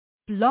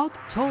Blog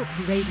Talk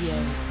Radio.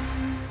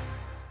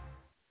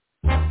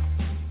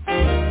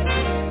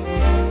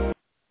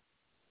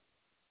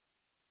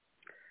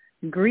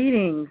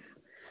 Greetings.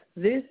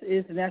 This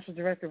is the National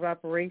Director of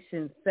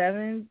Operations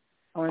 7.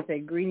 I want to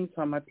say greetings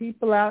to all my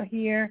people out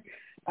here.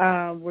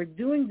 We're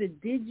doing the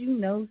Did You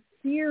Know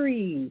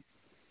series.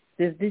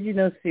 This Did You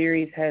Know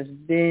series has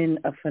been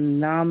a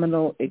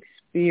phenomenal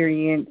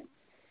experience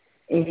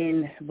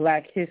in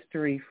Black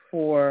history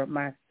for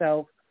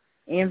myself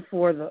and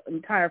for the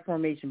entire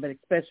formation, but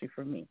especially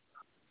for me.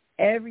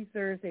 Every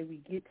Thursday we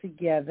get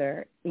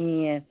together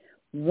and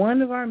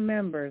one of our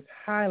members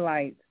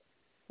highlights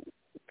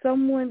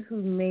someone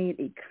who made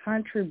a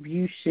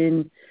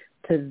contribution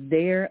to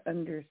their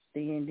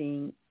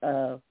understanding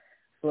of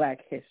Black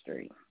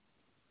history.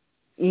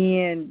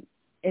 And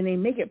they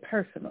make it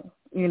personal.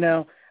 You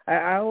know,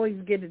 I always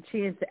get a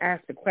chance to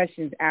ask the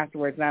questions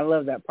afterwards, and I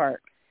love that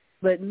part.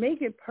 But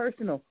make it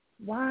personal.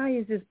 Why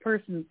is this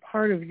person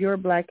part of your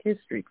Black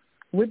history?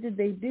 What did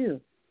they do?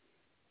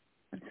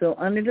 So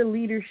under the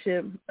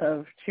leadership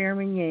of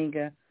Chairman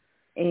Yanga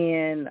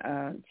and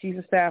Chief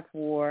of Staff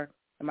War,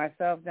 and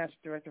myself, National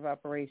Director of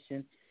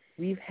Operations,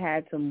 we've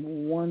had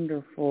some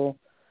wonderful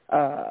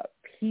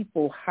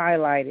people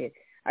highlighted.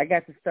 I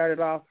got to start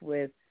it off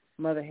with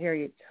Mother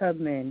Harriet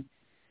Tubman,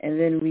 and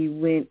then we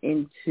went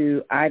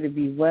into Ida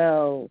B.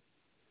 Wells,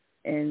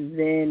 and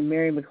then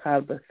Mary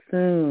McLeod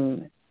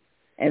Bethune,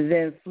 and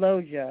then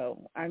FloJo.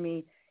 I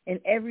mean,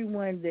 and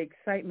everyone, the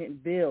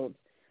excitement builds.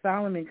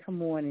 Solomon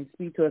come on and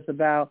speak to us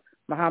about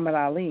Muhammad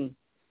Ali.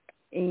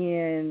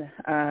 And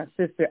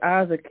Sister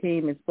Aza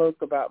came and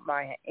spoke about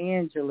Maya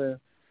Angelou.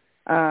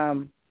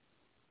 The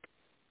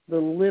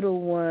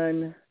little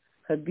one,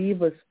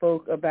 Habiba,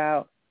 spoke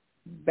about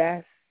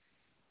Basquiat.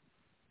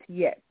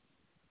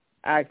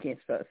 I can't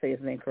say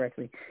his name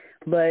correctly.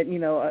 But, you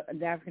know,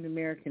 an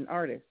African-American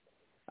artist.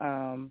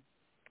 Now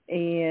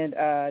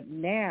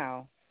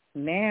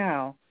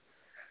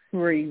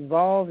we're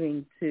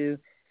evolving to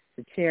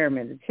the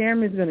chairman. The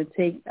chairman is going to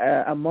take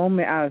a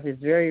moment out of his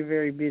very,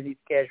 very busy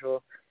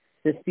schedule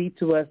to speak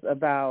to us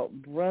about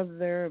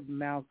Brother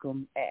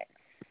Malcolm X.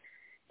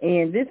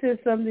 And this is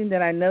something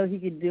that I know he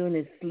could do in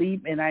his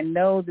sleep, and I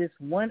know this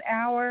 1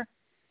 hour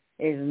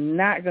is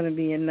not going to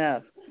be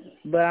enough.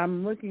 But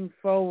I'm looking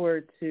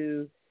forward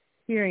to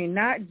hearing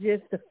not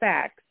just the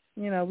facts.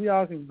 You know, we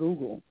all can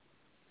Google.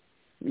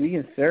 We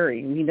can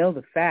Surrey. We know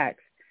the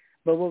facts.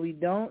 But what we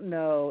don't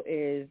know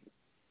is,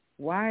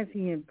 why is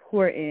he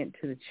important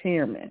to the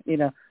chairman? You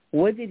know,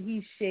 what did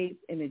he shape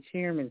in the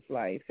chairman's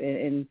life?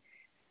 And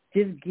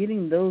just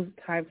getting those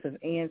types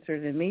of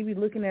answers and maybe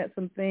looking at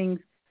some things,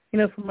 you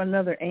know, from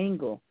another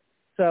angle.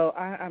 So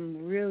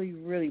I'm really,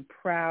 really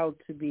proud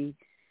to be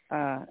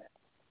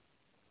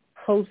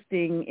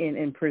hosting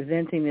and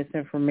presenting this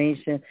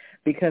information,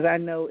 because I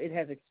know it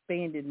has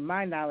expanded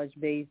my knowledge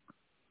base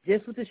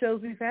just with the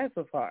shows we've had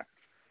so far.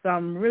 So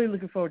I'm really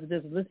looking forward to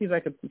this. Let's see if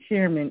I can put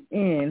Chairman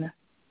in.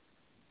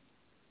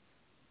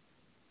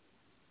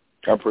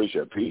 I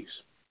appreciate peace.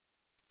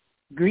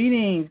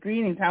 Greetings.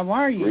 How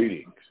are you?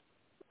 Greetings.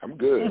 I'm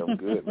good,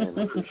 man.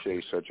 I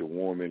appreciate such a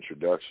warm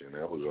introduction.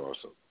 That was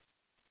awesome.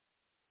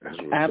 That's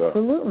what's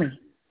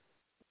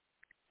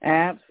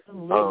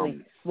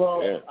Absolutely.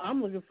 Well, yeah.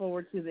 I'm looking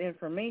forward to the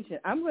information.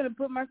 I'm going to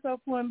put myself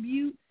on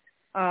mute,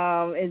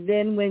 and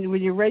then when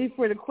you're ready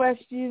for the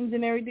questions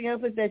and everything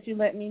else like that, you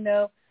let me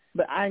know.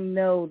 But I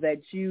know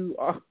that you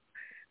are.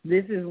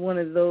 This is one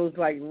of those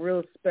like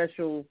real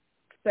special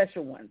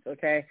ones.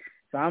 Okay.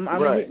 So I'm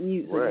going to hit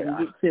mute so we can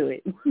get to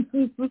it.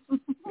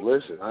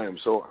 Listen, I am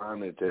so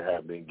honored to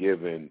have been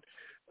given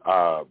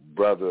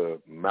Brother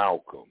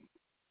Malcolm.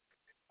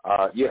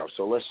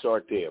 So let's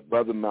start there.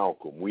 Brother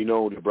Malcolm. We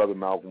know that Brother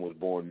Malcolm was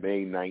born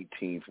May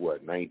 19th,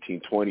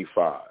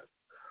 1925.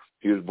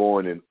 He was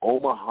born in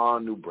Omaha,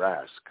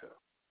 Nebraska.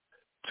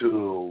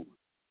 And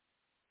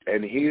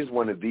here's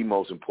one of the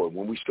most important.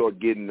 When we start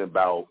getting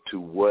about to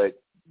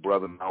what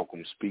Brother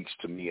Malcolm speaks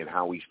to me and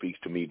how he speaks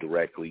to me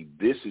directly,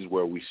 this is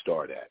where we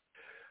start at.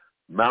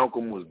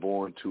 Malcolm was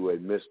born to a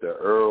Mr.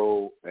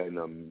 Earl and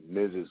a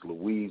Mrs.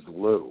 Louise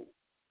Little.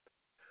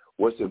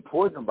 What's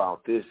important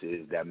about this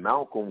is that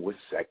Malcolm was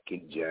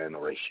second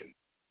generation.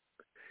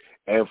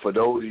 And for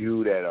those of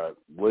you that are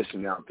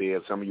listening out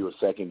there, some of you are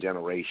second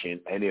generation,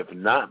 and if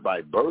not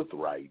by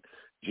birthright,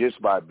 just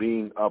by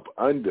being up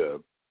under,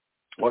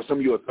 or some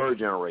of you are third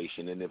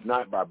generation, and if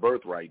not by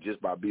birthright,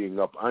 just by being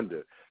up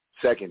under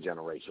second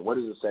generation. What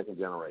is a second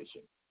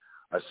generation?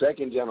 A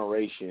second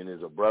generation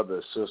is a brother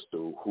or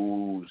sister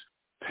whose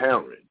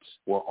parents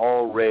were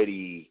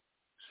already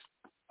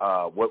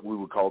what we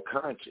would call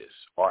conscious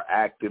or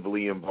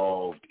actively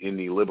involved in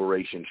the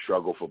liberation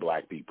struggle for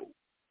Black people.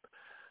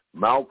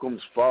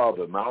 Malcolm's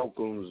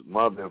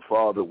mother and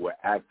father were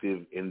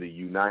active in the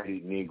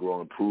United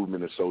Negro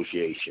Improvement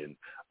Association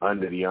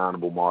under the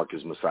Honorable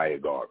Marcus Messiah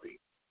Garvey.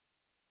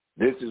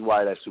 This is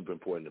why that's super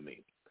important to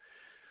me.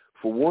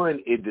 For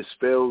one, it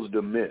dispels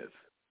the myth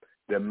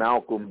that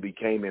Malcolm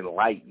became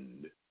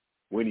enlightened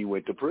when he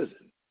went to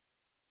prison.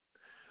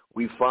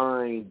 We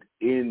find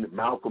in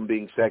Malcolm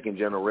being second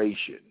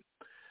generation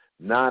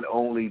not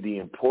only the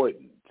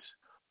importance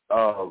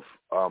of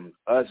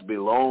us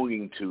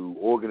belonging to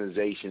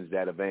organizations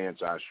that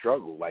advance our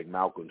struggle, like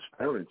Malcolm's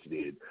parents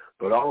did,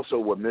 but also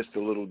what Mr.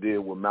 Little did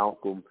with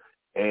Malcolm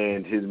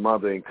and his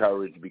mother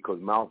encouraged, because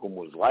Malcolm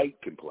was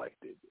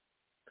light-complected,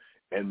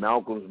 and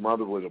Malcolm's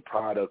mother was a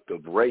product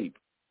of rape,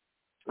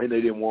 and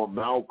they didn't want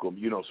Malcolm,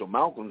 so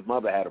Malcolm's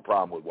mother had a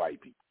problem with white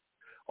people,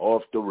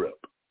 off the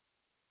rip.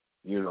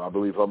 I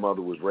believe her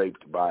mother was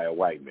raped by a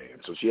white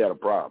man, so she had a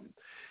problem.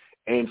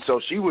 And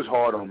so she was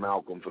hard on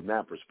Malcolm from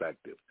that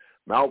perspective.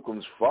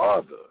 Malcolm's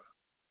father,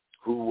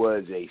 who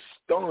was a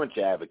staunch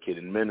advocate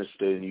and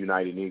minister in the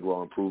United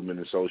Negro Improvement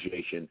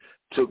Association,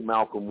 took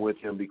Malcolm with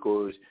him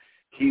because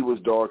he was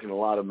dark and a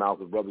lot of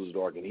Malcolm's brothers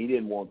were dark, and he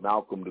didn't want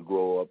Malcolm to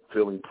grow up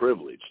feeling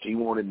privileged. He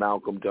wanted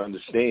Malcolm to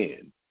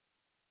understand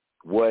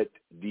what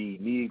the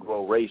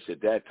Negro race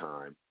at that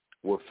time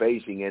were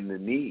facing and the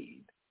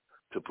need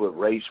to put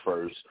race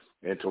first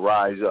and to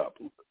rise up.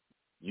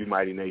 You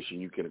mighty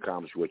nation, you can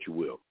accomplish what you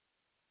will.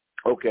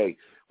 Okay,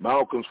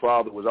 Malcolm's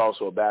father was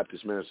also a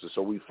Baptist minister,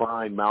 so we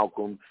find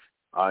Malcolm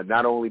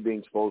not only being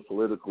exposed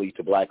politically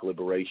to black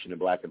liberation and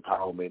black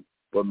empowerment,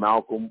 but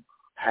Malcolm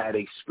had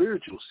a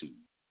spiritual seed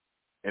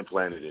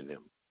implanted in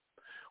him.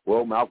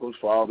 Well, Malcolm's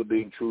father,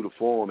 being true to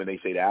form, and they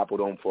say the apple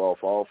don't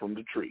fall from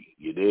the tree,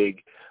 you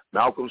dig?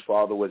 Malcolm's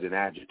father was an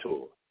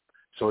agitator.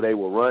 So they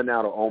were run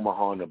out of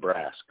Omaha,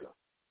 Nebraska.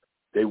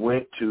 They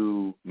went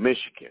to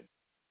Michigan.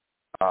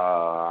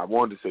 I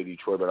wanted to say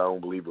Detroit, but I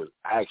don't believe it was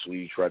actually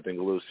Detroit. I think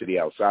a little city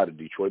outside of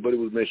Detroit, but it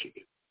was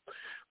Michigan.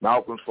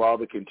 Malcolm's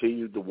father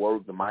continued to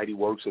work the mighty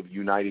works of the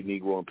United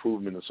Negro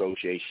Improvement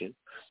Association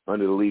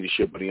under the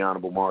leadership of the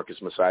Honorable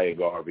Marcus Messiah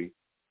Garvey,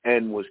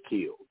 and was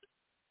killed.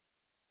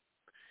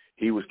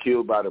 He was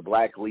killed by the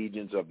Black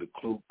Legions of the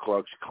Ku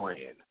Klux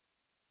Klan.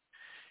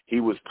 He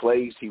was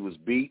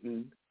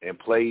beaten and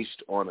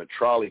placed on a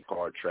trolley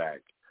car track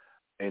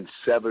and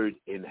severed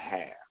in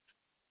half.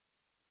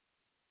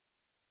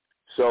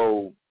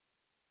 So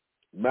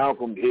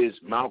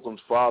Malcolm's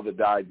father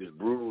died this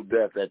brutal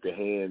death at the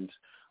hands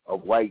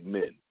of white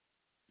men,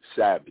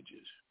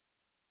 savages.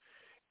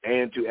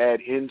 And to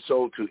add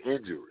insult to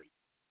injury,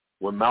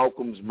 when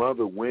Malcolm's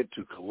mother went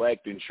to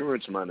collect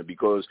insurance money,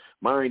 because,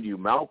 mind you,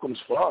 Malcolm's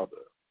father,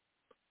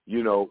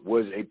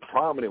 was a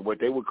prominent, what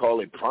they would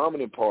call a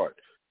prominent part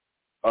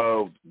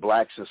of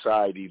black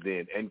society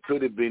then, and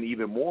could have been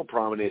even more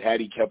prominent had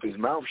he kept his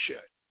mouth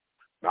shut.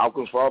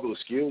 Malcolm's father was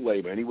skilled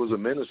labor, and he was a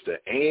minister,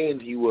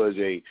 and he was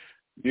a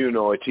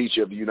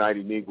teacher of the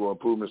United Negro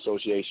Improvement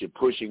Association,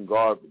 pushing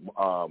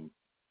Negro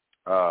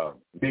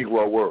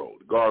World,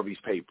 Garvey's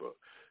paper.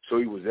 So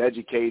he was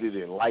educated,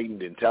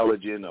 enlightened,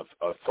 intelligent,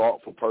 a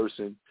thoughtful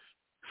person,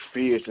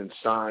 fierce and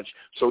staunch.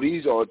 So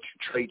these are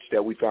traits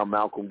that we found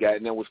Malcolm got,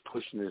 and that was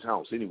pushed in his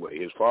house. Anyway,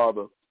 his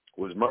father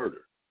was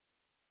murdered.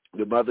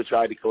 The mother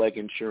tried to collect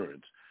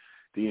insurance.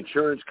 The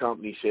insurance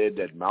company said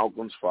that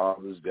Malcolm's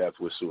father's death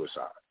was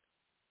suicide,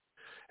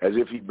 as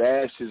if he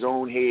bashed his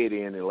own head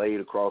in and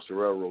laid across the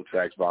railroad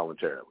tracks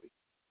voluntarily.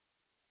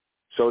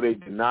 So they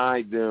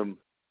denied them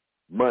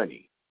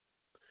money.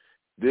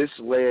 This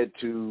led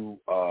to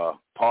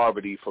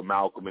poverty for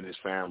Malcolm and his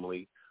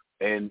family,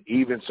 and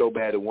even so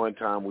bad at one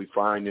time we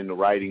find in the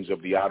writings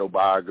of the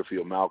autobiography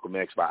of Malcolm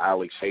X by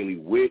Alex Haley,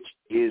 which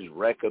is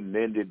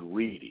recommended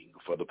reading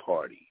for the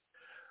party.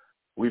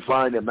 We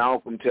find that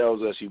Malcolm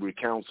tells us, he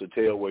recounts a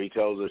tale where he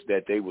tells us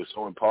that they were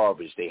so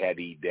impoverished they had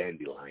to eat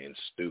dandelion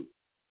stew.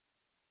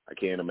 I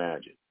can't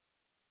imagine.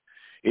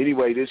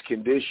 Anyway, this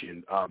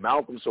condition,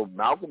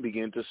 Malcolm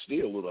began to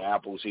steal little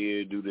apples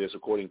here, do this,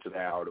 according to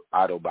the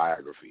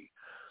autobiography.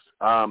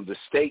 The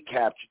state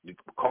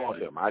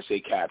caught him. I say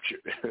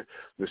captured.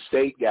 The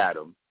state got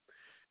him.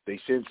 They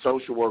sent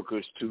social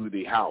workers to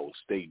the house.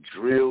 They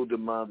drilled the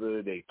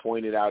mother. They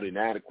pointed out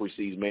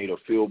inadequacies, made her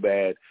feel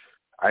bad.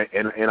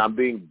 And I'm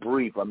being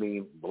brief. I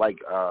mean, like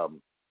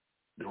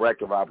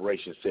Director of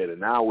Operations said,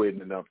 an hour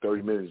isn't enough,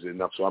 30 minutes is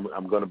enough, so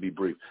I'm going to be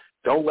brief.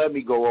 Don't let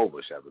me go over,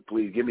 Shepard.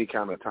 Please give me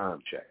kind of a time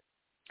check,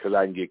 because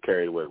I can get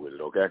carried away with it,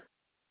 okay?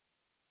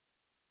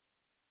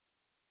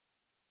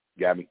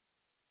 Got me?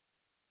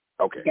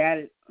 Okay. Got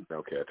it.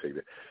 Okay, I'll take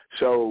that.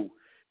 So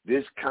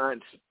this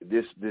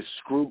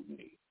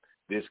scrutiny,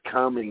 this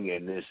coming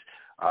and this,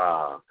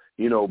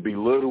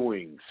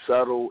 belittling,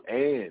 subtle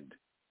and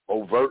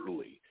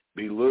overtly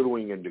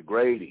belittling and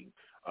degrading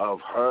of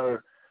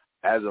her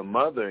as a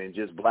mother and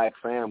just black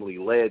family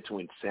led to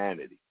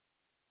insanity.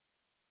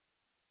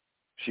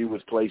 She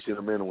was placed in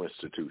a mental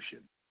institution.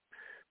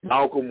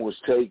 Malcolm was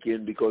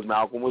taken because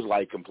Malcolm was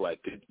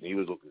light-complected. He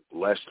was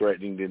less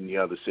threatening than the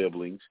other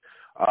siblings.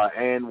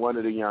 And one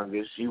of the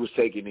youngest, he was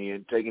taken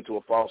to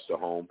a foster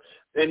home.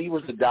 And he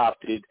was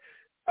adopted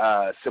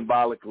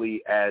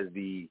symbolically as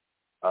the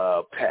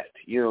pet.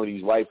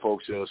 These white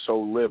folks are so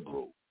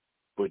liberal,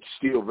 but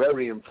still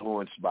very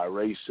influenced by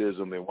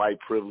racism and white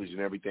privilege and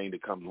everything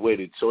that comes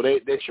with it. So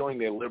they're showing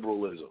their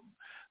liberalism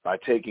by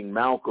taking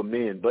Malcolm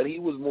in, but he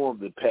was more of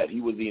the pet.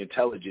 He was the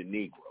intelligent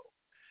Negro.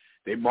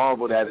 They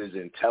marveled at his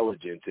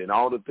intelligence and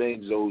all the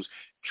things those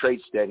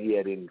traits that he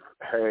had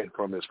inherited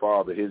from his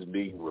father, his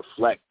being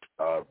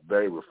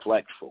very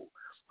reflectful.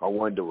 I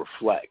wanted to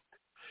reflect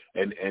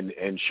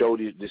and show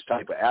this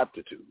type of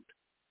aptitude.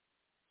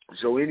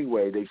 So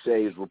anyway, they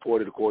say it's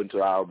reported according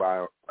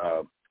to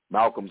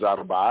Malcolm's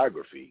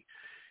autobiography.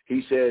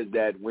 He says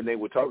that when they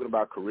were talking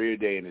about career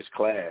day in his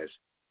class,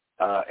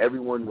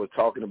 everyone was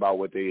talking about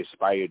what they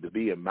aspired to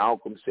be, and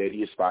Malcolm said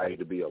he aspired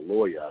to be a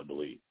lawyer, I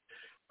believe.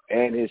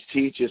 And his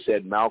teacher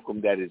said,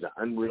 Malcolm, that is an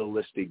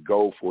unrealistic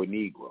goal for a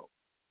Negro.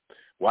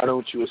 Why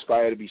don't you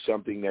aspire to be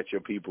something that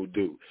your people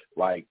do?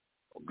 Like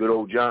good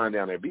old John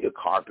down there, be a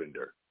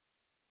carpenter.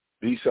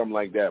 Be something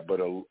like that. But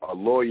a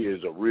lawyer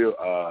is a real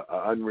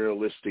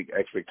unrealistic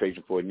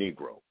expectation for a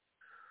Negro.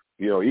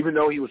 You know, even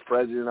though he was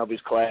president of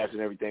his class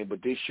and everything,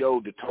 but this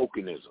showed the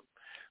tokenism.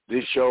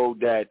 This showed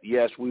that,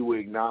 yes, we would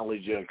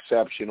acknowledge your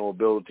exceptional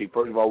ability.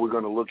 First of all, we're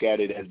going to look at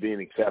it as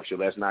being exceptional.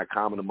 That's not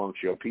common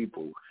amongst your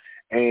people.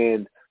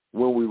 And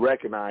when we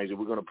recognize it,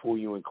 we're going to pull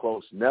you in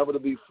close, never to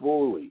be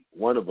fully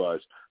one of us,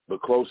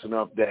 but close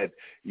enough that,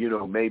 you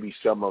know, maybe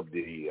some of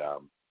the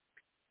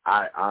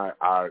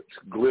our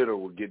glitter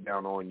will get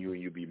down on you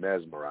and you'll be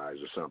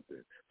mesmerized or something.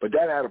 But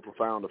that had a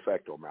profound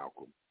effect on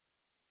Malcolm.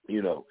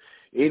 You know,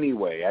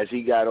 anyway, as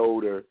he got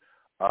older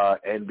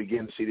and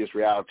began to see this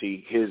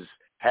reality, his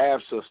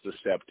half-sister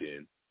stepped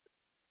in.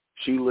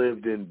 She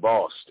lived in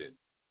Boston.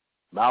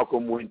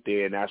 Malcolm went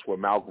there, and that's where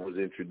Malcolm was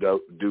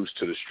introduced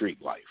to the street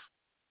life.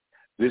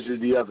 This is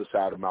the other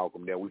side of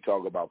Malcolm that we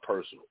talk about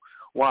personal.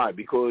 Why?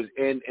 Because,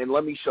 and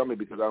let me show me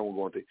because I don't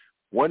want to.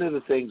 One of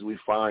the things we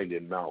find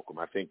in Malcolm,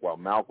 I think while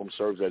Malcolm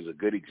serves as a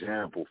good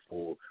example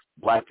for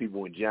black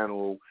people in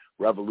general,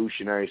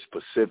 revolutionaries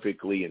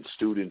specifically, and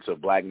students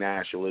of black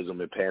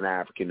nationalism and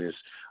Pan-Africanist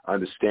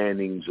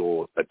understandings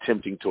or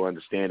attempting to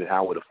understand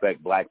how it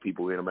affects black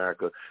people in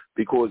America,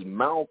 because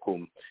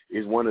Malcolm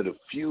is one of the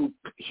few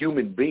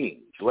human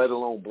beings, let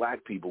alone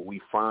black people, we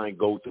find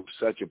go through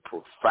such a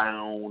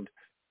profound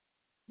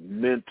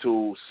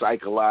mental,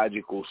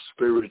 psychological,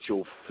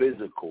 spiritual,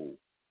 physical,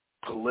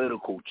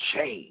 political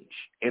change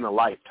in a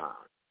lifetime.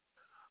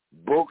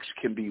 Books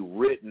can be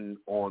written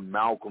on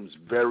Malcolm's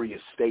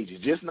various stages,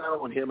 just not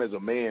on him as a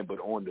man, but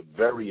on the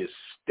various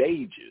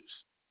stages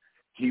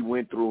he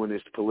went through in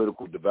his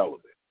political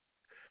development.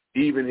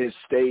 Even his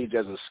stage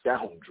as a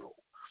scoundrel,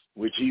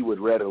 which he would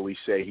readily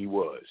say he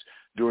was,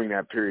 during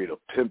that period of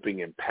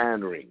pimping and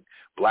pandering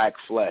black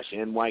flesh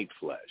and white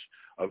flesh,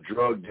 of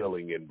drug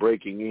dealing and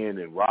breaking in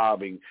and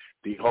robbing,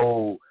 the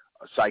whole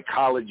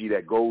psychology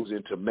that goes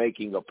into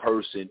making a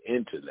person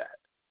into that.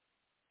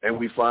 And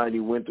we find he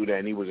went through that,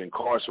 and he was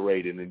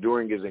incarcerated. And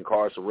during his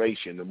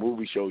incarceration, the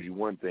movie shows you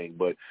one thing,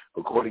 but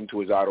according to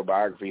his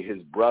autobiography,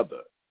 his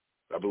brother,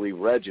 I believe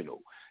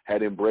Reginald,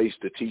 had embraced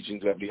the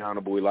teachings of the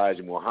Honorable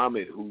Elijah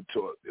Muhammad, who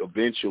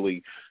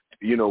eventually,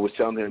 you know, was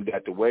telling him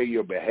that the way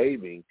you're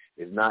behaving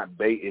is not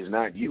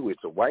you,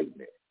 it's a white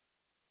man.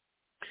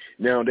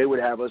 Now, they would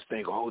have us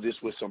think, oh, this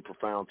was some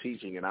profound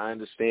teaching, and I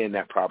understand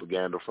that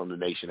propaganda from the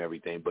nation and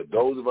everything, but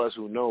those of us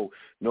who know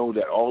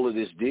that all of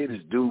this did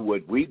is do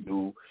what we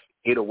do.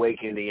 It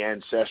awakened the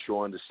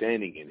ancestral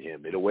understanding in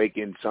him. It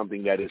awakened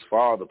something that his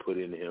father put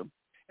in him,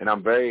 and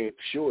I'm very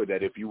sure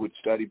that if you would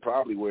study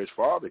probably where his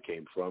father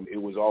came from, it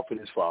was often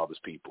his father's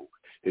people.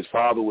 His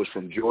father was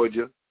from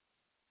Georgia.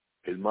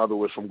 His mother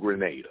was from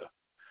Grenada.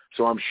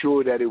 So I'm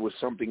sure that it was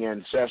something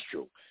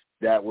ancestral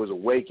that was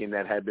awakened,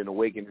 that had been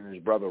awakened in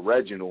his brother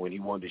Reginald, and he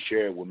wanted to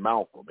share it with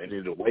Malcolm, and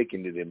it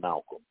awakened it in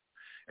Malcolm.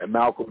 And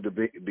Malcolm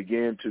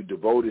began to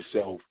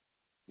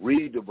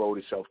redevote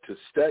himself to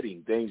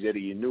studying things that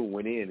he knew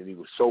went in, and he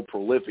was so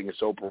prolific and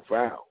so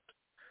profound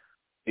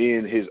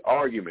in his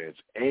arguments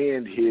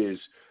and his,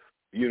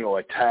 you know,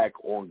 attack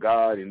on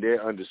God and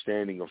their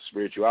understanding of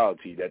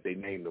spirituality that they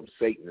named him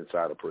Satan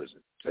inside of prison.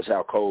 That's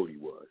how cold he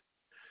was.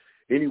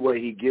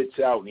 Anyway, he gets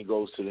out and he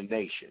goes to the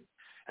nation.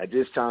 At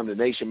this time, the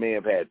nation may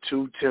have had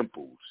 2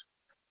 temples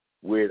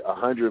with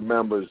 100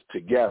 members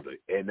together,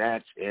 and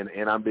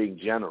I'm being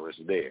generous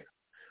there.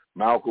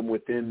 Malcolm,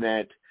 within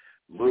that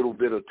little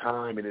bit of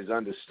time and his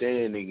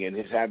understanding and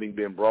his having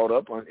been brought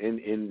up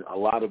in a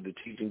lot of the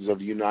teachings of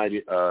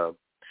the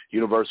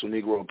Universal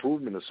Negro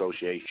Improvement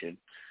Association,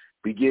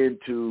 begin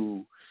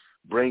to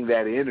bring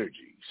that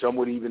energy. Some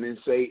would even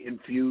say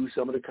infuse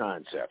some of the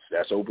concepts.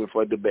 That's open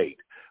for debate.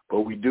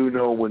 But we do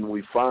know when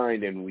we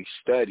find and we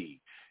study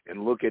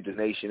and look at the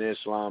Nation of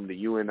Islam,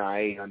 the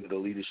UNIA under the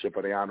leadership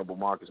of the Honorable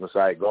Marcus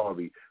Messiah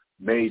Garvey,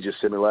 major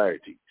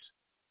similarities.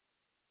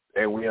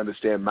 And we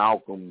understand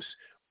Malcolm's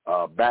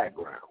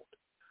background.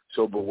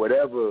 So, but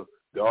whatever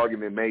the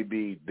argument may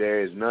be,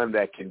 there is none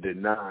that can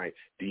deny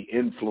the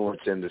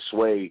influence and the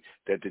sway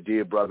that the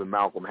dear brother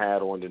Malcolm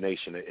had on the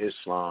Nation of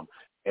Islam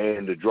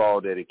and the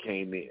draw that it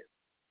came in.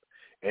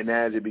 And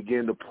as it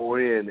began to pour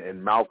in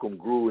and Malcolm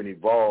grew and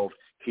evolved,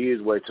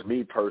 here's where, to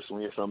me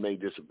personally, and some may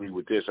disagree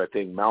with this, I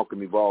think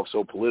Malcolm evolved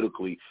so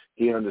politically,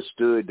 he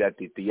understood that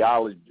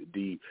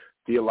the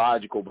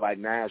theological black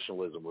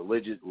nationalism,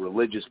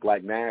 religious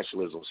black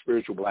nationalism,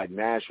 spiritual black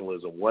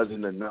nationalism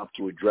wasn't enough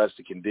to address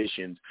the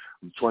conditions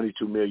of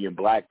 22 million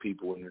black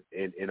people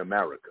in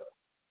America.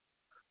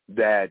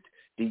 that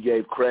he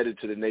gave credit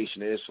to the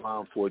Nation of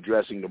Islam for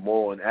addressing the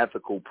moral and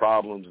ethical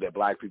problems that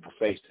black people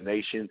face. The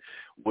nation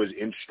was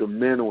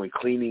instrumental in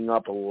cleaning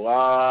up a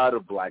lot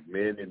of black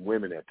men and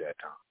women at that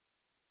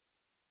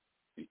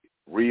time,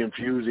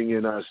 reinfusing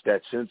in us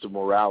that sense of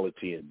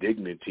morality and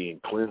dignity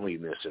and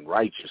cleanliness and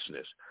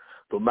righteousness.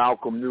 But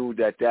Malcolm knew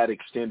that that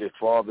extended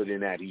farther than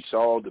that. He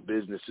saw the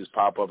businesses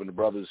pop up and the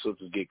brothers and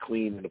sisters get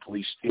clean and the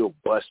police still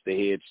bust their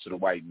heads to the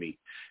white meat.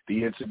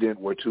 The incident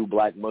where 2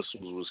 black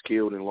Muslims was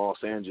killed in Los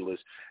Angeles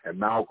and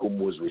Malcolm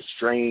was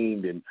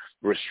restrained and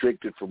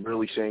restricted from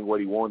really saying what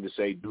he wanted to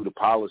say due to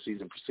policies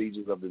and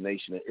procedures of the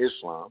Nation of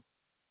Islam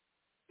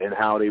and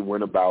how they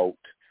went about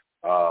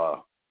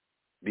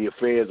the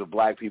affairs of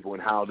black people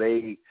and how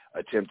they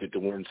attempted to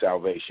win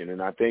salvation.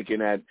 And I think in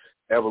that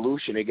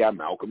evolution, it got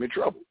Malcolm in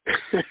trouble.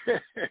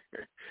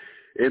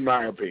 In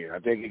my opinion, I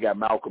think it got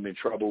Malcolm in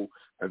trouble.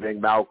 I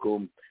think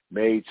Malcolm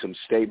made some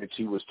statements.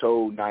 He was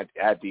told not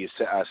at the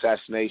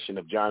assassination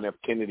of John F.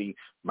 Kennedy.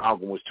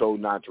 Malcolm was told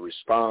not to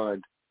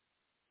respond.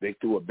 They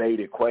threw a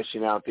baited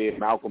question out there.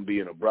 Malcolm,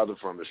 being a brother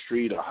from the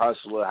street, a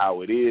hustler,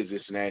 how it is,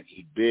 this and that,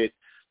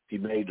 he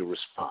made the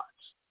response.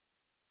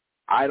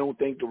 I don't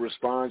think the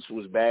response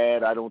was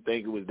bad. I don't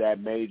think it was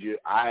that major.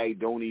 I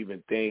don't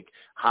even think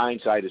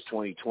hindsight is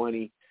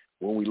 20/20.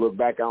 When we look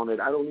back on it,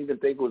 I don't even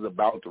think it was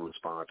about the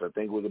response. I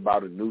think it was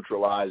about a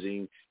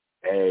neutralizing,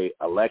 a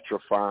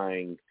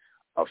electrifying,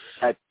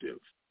 effective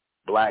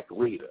black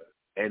leader.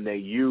 And they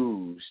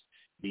used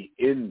the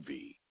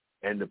envy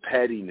and the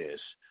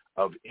pettiness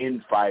of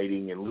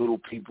infighting and little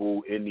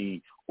people in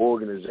the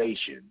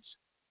organizations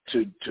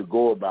to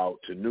go about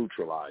to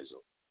neutralize them.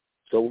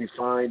 So we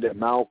find that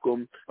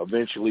Malcolm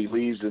eventually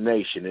leaves the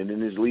nation, and in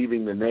his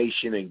leaving the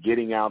nation and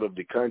getting out of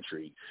the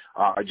country,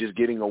 just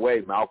getting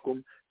away,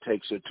 Malcolm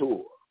takes a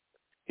tour.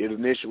 It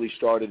initially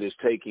started as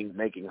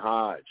making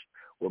Hajj,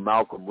 where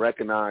Malcolm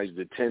recognized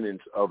the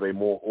tenets of a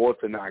more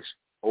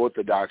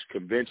orthodox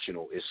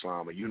conventional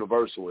Islam, a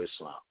universal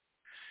Islam.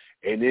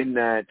 And in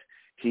that,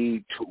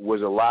 he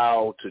was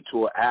allowed to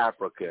tour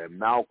Africa, and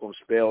Malcolm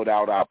spelled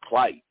out our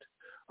plight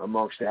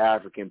amongst the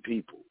African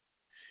people.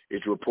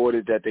 It's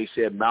reported that they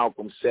said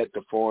Malcolm set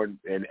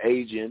an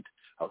agent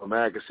of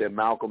America said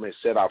Malcolm had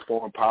set our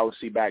foreign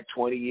policy back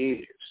 20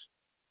 years.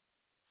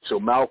 So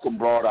Malcolm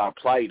brought our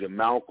plight, and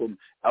Malcolm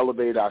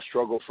elevated our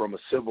struggle from a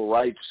civil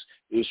rights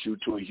issue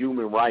to a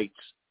human rights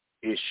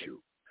issue.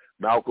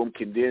 Malcolm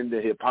condemned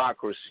the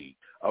hypocrisy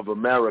of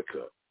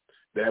America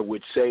that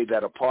would say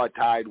that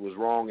apartheid was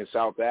wrong in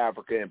South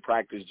Africa and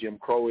practiced Jim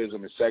Crowism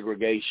and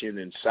segregation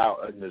in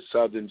the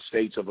southern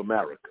states of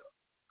America.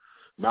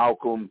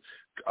 Malcolm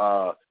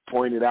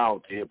pointed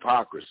out the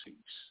hypocrisies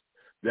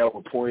that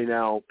would point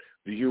out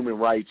the human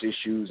rights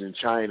issues in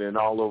China and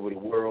all over the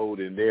world,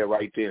 and there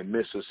right there in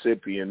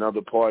Mississippi and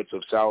other parts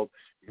of South,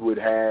 you would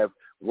have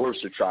worse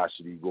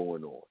atrocity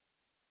going on.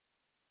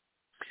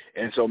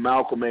 And so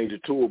Malcolm made a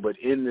tour, but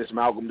in this,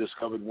 Malcolm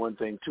discovered one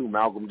thing too.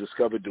 Malcolm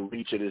discovered the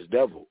reach of this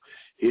devil.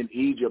 In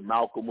Egypt,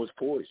 Malcolm was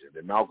poisoned,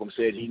 and Malcolm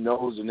said he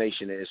knows the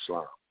Nation of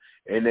Islam,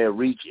 and their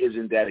reach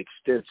isn't that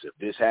extensive.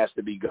 This has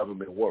to be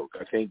government work.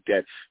 I think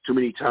that too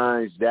many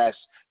times that's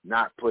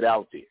not put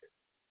out there,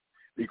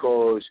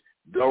 because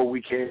though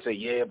we can't say,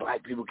 yeah,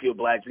 black people kill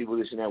black people,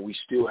 this and that, we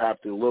still have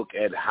to look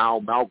at how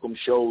Malcolm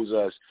shows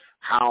us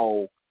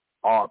how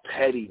our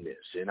pettiness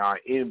and our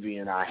envy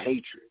and our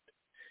hatred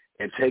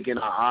and taking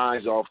our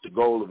eyes off the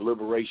goal of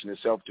liberation and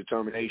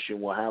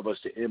self-determination will have us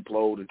to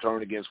implode and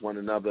turn against one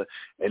another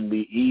and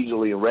be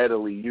easily and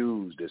readily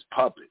used as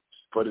puppets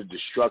for the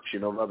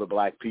destruction of other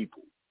black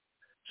people.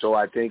 So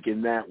I think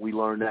in that we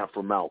learned that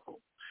from Malcolm.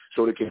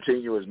 So to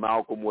continue as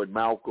Malcolm, what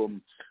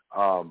Malcolm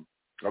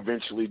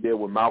eventually did,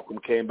 when Malcolm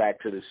came back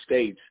to the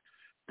States,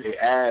 they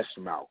asked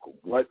Malcolm,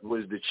 what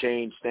was the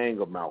changed thing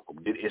of Malcolm?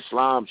 Did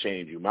Islam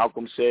change you?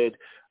 Malcolm said,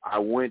 I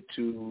went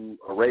to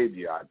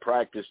Arabia. I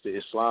practiced the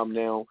Islam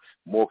now,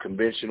 more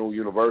conventional,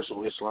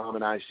 universal Islam,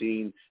 and I've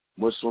seen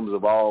Muslims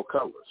of all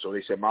colors. So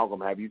they said,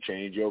 Malcolm, have you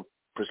changed your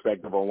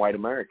perspective on white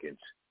Americans?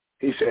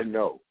 He said,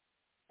 no.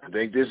 I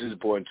think this is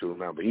important to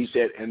remember. He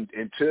said,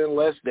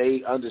 unless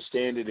they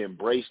understand and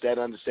embrace that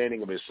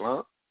understanding of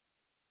Islam,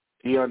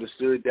 he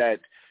understood that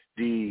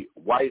the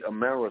white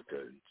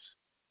Americans,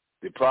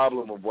 the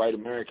problem of white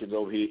Americans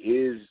over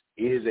here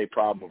is a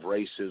problem of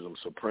racism,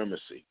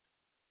 supremacy,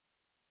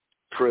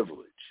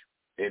 privilege,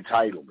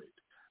 entitlement.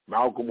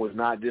 Malcolm was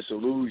not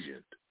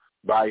disillusioned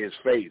by his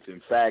faith.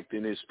 In fact,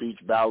 in his speech,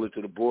 Ballad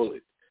to the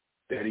Bullet,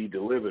 that he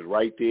delivered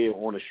right there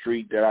on a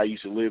street that I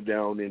used to live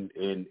down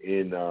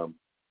in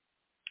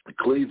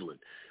Cleveland,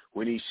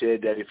 when he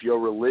said that if your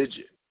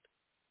religion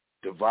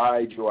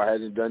divides you or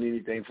hasn't done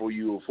anything for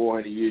you in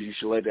 400 years, you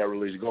should let that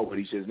religion go. But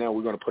he says, now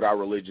we're going to put our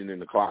religion in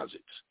the closets.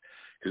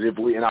 Because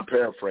and I'm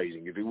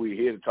paraphrasing, if we were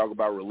here to talk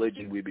about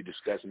religion, we'd be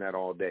discussing that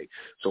all day.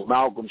 So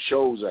Malcolm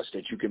shows us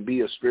that you can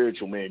be a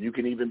spiritual man. You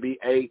can even be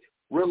a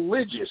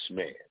religious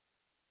man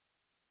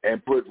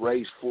and put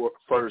race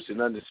first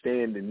and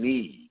understand the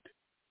need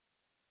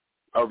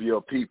of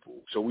your people.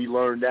 So we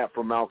learned that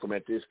from Malcolm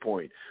at this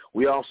point.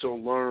 We also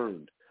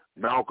learned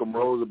Malcolm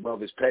rose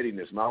above his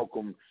pettiness.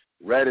 Malcolm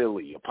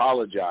readily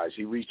apologized.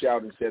 He reached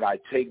out and said, I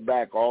take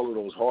back all of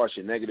those harsh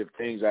and negative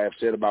things I have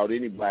said about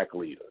any black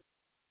leader.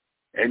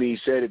 And he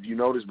said, if you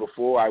noticed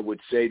before, I would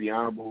say the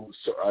Honorable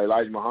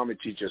Elijah Muhammad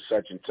teaches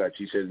such and such.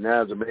 He says,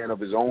 now as a man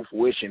of his own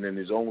fruition and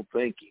his own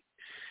thinking,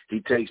 he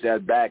takes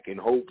that back and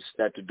hopes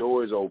that the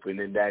door is open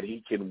and that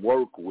he can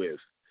work with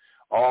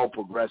all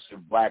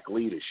progressive black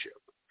leadership.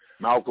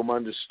 Malcolm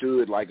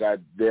understood, like I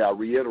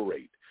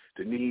reiterate,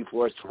 the need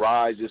for us to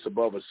rise this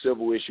above a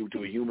civil issue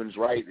to a human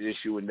rights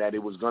issue, and that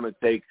it was going to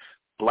take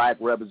black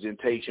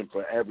representation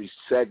for every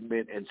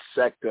segment and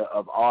sector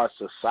of our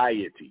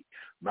society.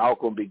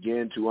 Malcolm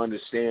began to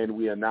understand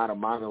we are not a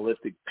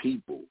monolithic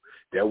people,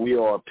 that we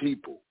are a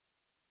people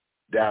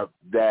that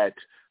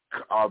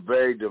are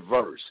very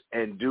diverse,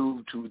 and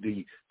due to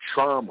the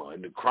trauma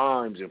and the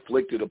crimes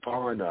inflicted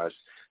upon us,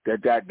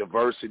 that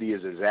diversity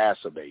is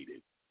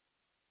exacerbated,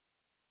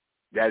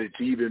 that it's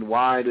even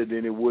wider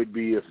than it would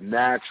be if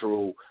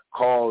natural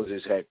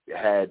causes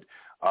had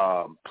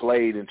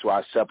played into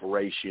our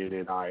separation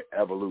and our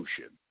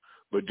evolution.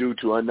 But due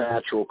to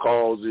unnatural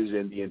causes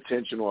and the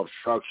intentional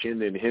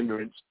obstruction and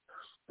hindrance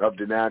of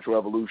the natural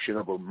evolution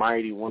of a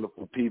mighty,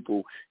 wonderful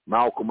people,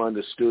 Malcolm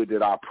understood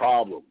that our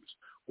problems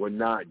were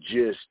not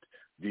just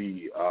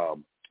the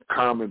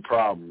common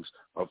problems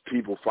of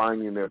people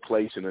finding their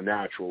place in the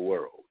natural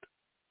world.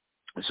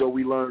 And so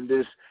we learned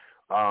this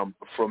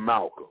from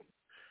Malcolm.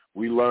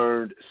 We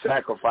learned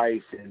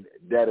sacrifice and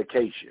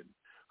dedication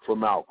from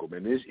Malcolm.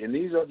 And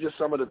these are just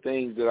some of the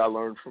things that I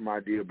learned from my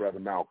dear brother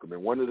Malcolm.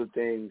 And one of the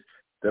things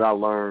that I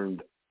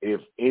learned, if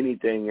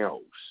anything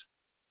else,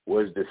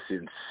 was the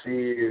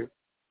sincere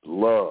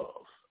love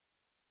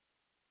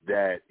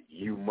that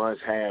you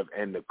must have,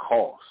 and the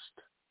cost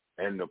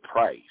and the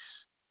price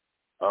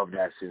of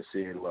that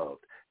sincere love.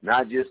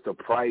 Not just the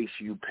price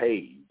you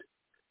paid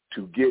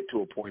to get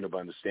to a point of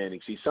understanding.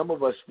 See, some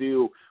of us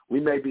feel we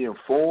may be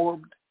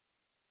informed.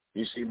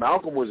 You see,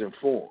 Malcolm was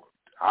informed.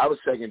 I was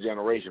second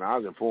generation. I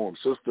was informed.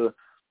 Sister,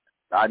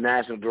 our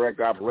national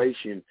director of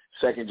operation,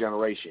 second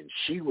generation,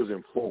 she was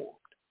informed.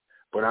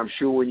 But I'm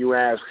sure when you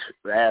ask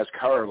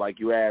her, like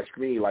you ask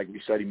me, like we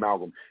study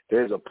Malcolm,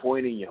 there's a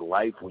point in your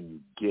life when you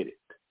get it.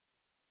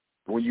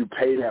 When you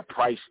pay that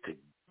price to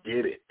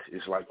get it,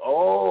 it's like,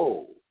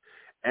 oh.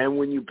 And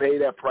when you pay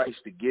that price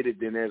to get it,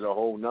 then there's a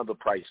whole nother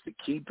price to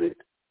keep it.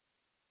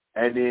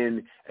 And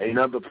then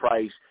another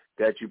price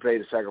that you pay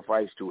the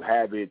sacrifice to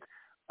have it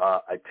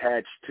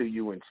attached to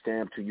you and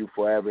stamped to you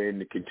forever in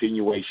the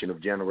continuation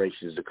of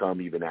generations to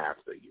come even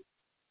after you.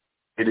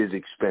 It is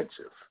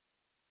expensive.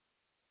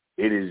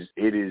 It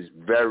is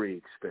very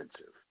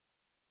expensive,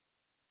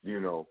 you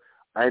know.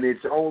 And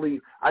it's only,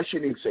 I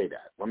shouldn't even say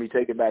that. Let me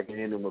take it back and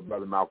end it with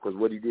Brother Malcolm, because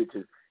what he did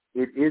to,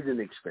 it isn't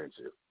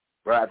expensive.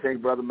 But I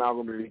think Brother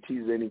Malcolm, if he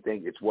teaches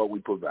anything, it's what we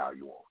put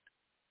value on.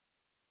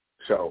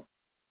 So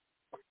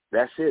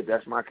that's it.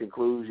 That's my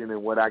conclusion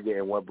and what I get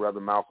and what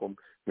Brother Malcolm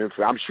meant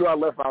for. I'm sure I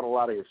left out a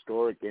lot of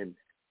historic and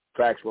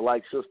facts, but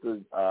like Sister,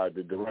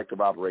 the Director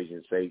of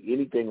Operations, say,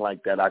 anything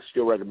like that, I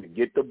still recommend.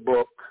 Get the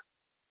book,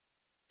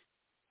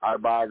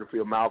 Autobiography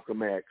of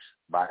Malcolm X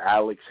by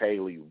Alex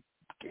Haley.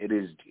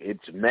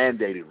 It's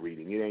mandated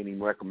reading. It ain't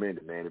even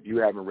recommended, man. If you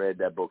haven't read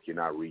that book, you're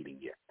not reading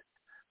yet.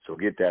 So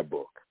get that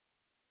book.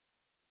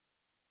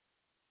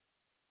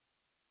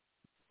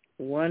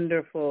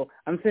 Wonderful.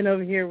 I'm sitting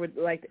over here with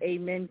like the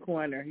Amen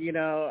corner. You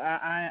know,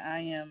 I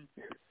am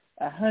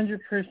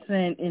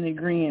 100% in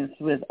agreement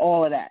with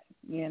all of that.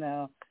 You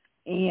know,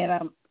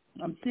 and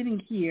I'm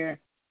sitting here.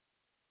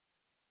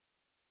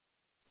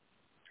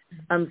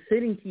 I'm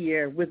sitting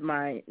here with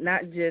my,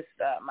 not just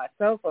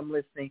myself I'm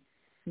listening,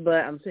 but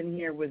I'm sitting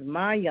here with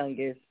my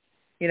youngest,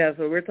 you know,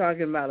 so we're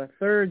talking about a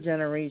third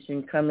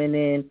generation coming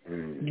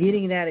in,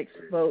 getting that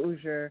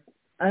exposure,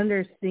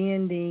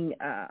 understanding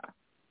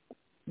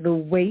the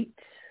weight,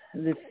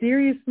 the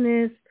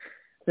seriousness,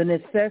 the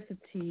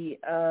necessity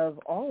of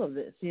all of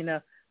this. You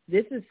know,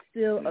 this is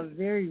still a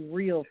very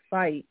real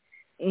fight.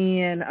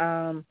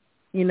 And,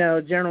 you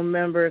know, General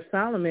Member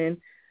Solomon,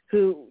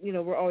 who, you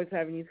know, we're always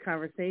having these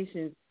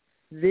conversations,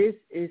 this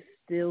is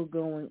still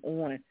going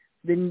on.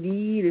 The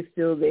need is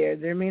still there.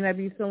 There may not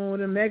be someone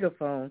with a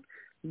megaphone,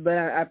 but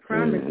I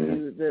promise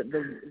you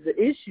the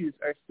issues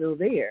are still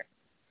there.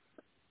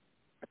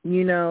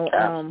 You know,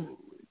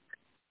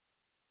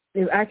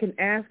 if I can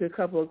ask a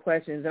couple of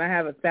questions, and I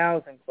have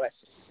 1,000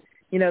 questions.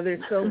 You know,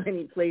 there's so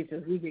many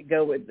places we could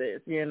go with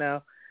this, you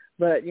know.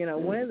 But, you know,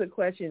 one of the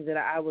questions that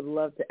I would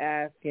love to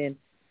ask and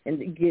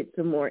to get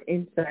some more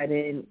insight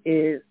in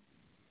is,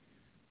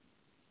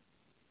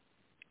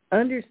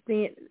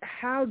 understand,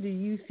 how do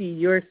you see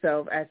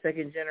yourself as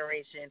second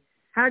generation?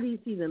 How do you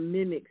see the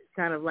mimics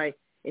kind of like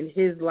in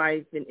his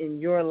life and in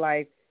your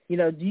life? You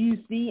know, do you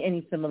see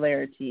any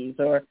similarities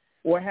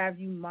or have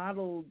you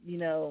modeled, you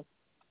know,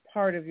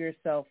 part of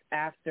yourself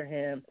after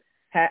him?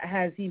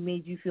 Has he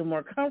made you feel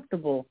more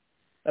comfortable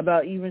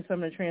about even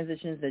some of the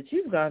transitions that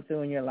you've gone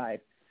through in your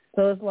life?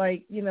 So it's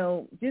like, you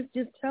know,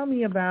 just tell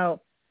me about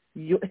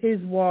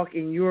his walk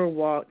and your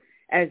walk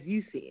as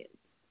you see it.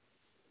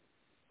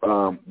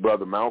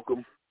 Brother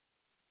Malcolm,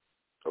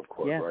 of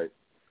course, yeah. right?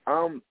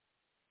 I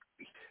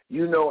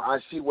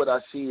see what I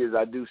see is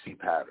I do see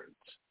patterns.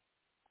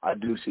 I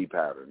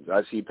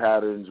see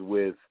patterns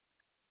with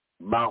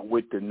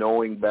the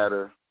knowing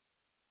better,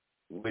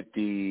 with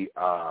the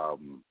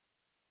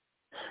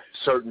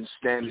certain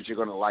standards you're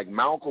going to like.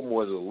 Malcolm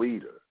was a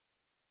leader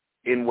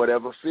in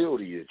whatever field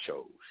he had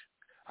chose.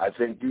 I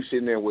think you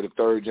sitting there with a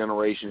third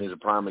generation is a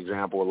prime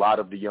example. A lot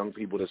of the young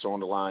people that's on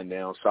the line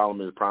now,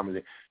 Solomon is a prime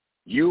example.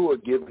 You are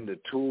given the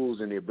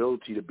tools and the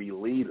ability to be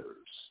leaders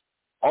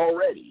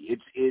already.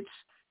 It's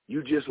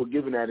you just were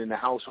given that in the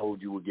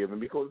household you were given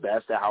because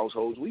that's the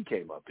households we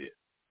came up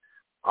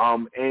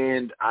in.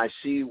 And I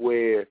see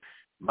where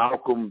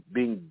Malcolm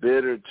being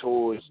bitter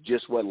towards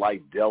just what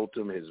life dealt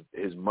him,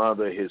 his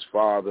mother, his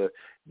father,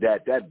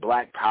 that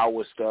black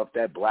power stuff,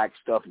 that black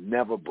stuff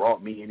never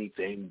brought me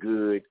anything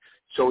good.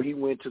 So he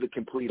went to the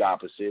complete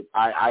opposite.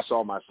 I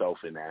saw myself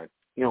in that.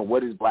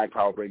 What does black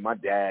power bring? My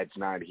dad's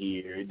not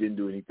here. It didn't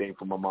do anything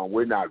for my mom.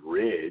 We're not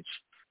rich.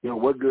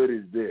 What good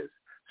is this?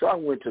 So I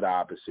went to the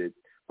opposite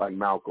like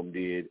Malcolm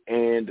did.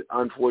 And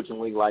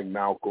unfortunately, like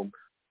Malcolm,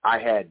 I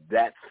had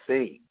that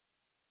thing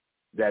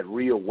that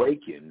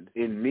reawakened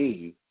in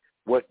me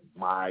what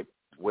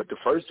the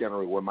first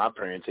generation, what my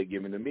parents had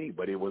given to me,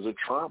 but it was a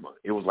trauma.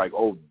 It was like,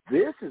 oh,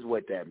 this is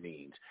what that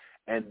means.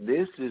 And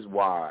this is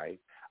why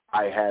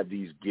I have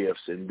these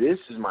gifts, and this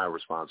is my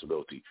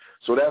responsibility.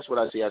 So that's what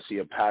I see. I see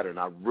a pattern.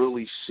 I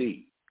really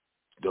see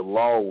the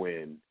law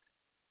in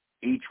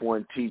each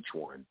one teach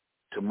one.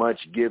 To much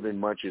given,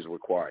 much is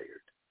required.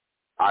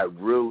 I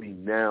really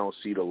now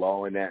see the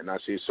law in that, and I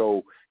see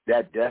so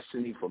that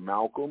destiny for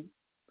Malcolm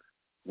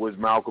was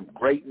Malcolm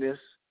greatness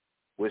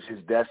was his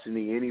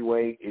destiny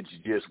anyway. It's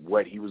just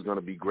what he was going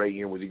to be great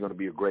in. Was he going to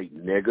be a great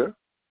nigger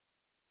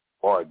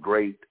or a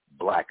great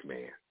black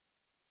man?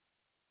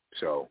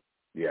 So,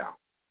 yeah.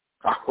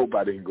 I hope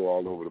I didn't go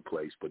all over the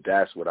place, but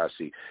that's what I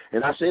see.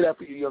 And I say that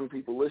for you young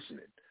people listening.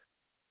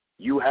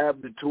 You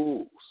have the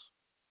tools,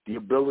 the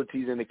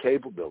abilities, and the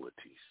capabilities.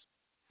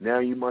 Now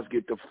you must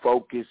get the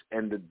focus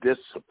and the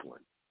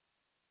discipline,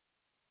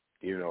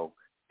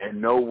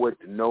 and know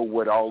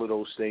what all of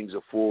those things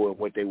are for and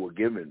what they were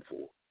given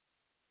for.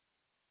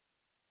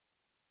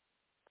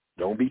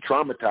 Don't be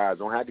traumatized.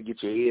 Don't have to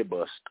get your head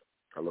bust.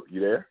 Hello, you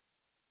there?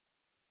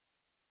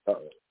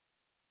 Uh-oh.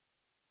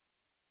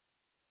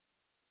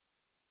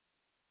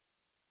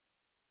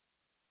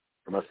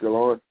 Am I still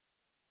on?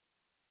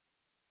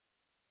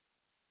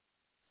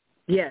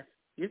 Yes,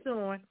 you're still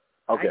on.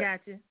 Okay. I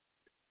got you.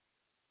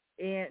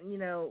 And,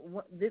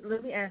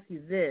 let me ask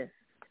you this.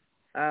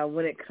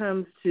 When it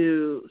comes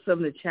to some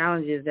of the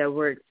challenges that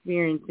we're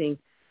experiencing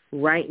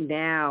right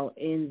now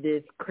in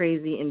this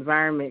crazy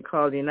environment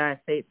called the United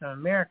States of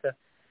America,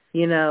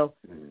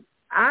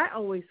 I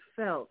always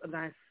felt and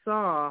I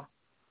saw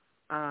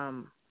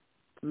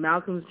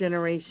Malcolm's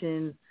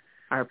generation,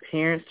 our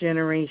parents'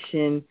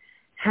 generation,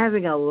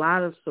 having a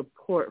lot of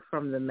support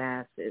from the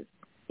masses,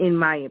 in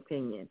my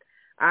opinion.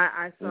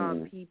 I saw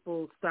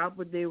people stop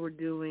what they were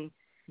doing,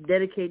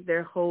 dedicate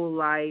their whole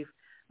life.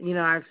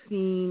 I've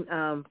seen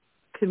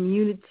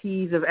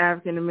communities of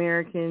African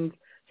Americans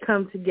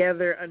come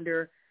together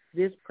under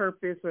this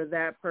purpose or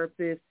that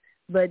purpose.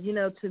 But,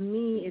 to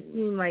me, it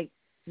seemed like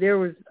there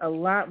was a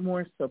lot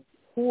more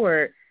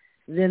support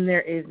than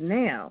there is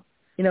now.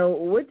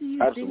 What do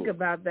you think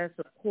about that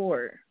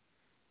support?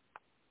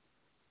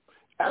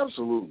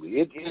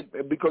 Absolutely.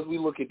 Because we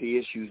look at the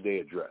issues they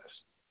address.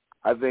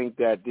 I think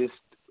that this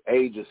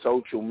age of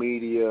social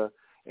media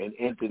and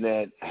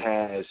internet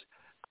has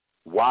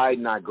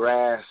widened our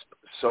grasp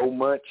so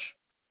much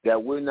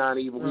that we're not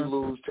even, we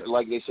lose,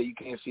 like they say, you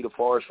can't see the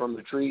forest from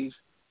the trees.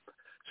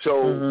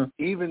 So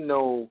even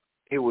though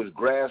it was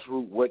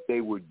grassroots what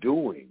they were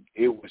doing,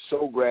 it was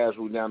so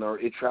grassroots down there,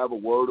 it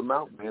traveled word of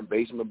mouth, man,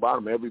 basement,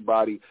 bottom,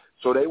 everybody.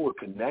 So they were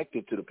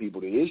connected to the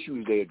people. The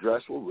issues they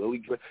addressed were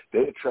really,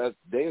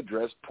 they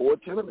addressed poor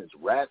tenements,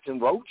 rats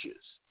and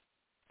roaches.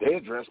 They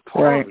addressed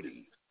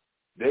poverty.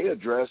 Right. They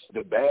addressed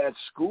the bad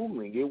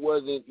schooling. It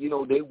wasn't,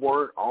 they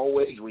weren't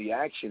always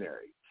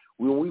reactionary.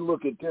 When we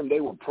look at them,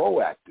 they were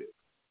proactive.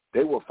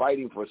 They were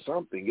fighting for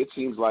something. It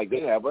seems like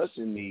they have us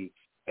in the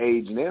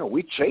age now.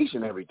 We're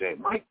chasing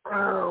everything. Mike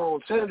Brown,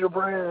 Sandra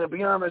Brand,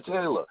 Breonna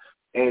Taylor.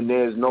 And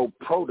there's no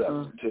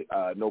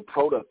no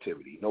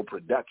productivity, no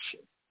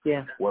production.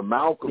 Yeah. Well,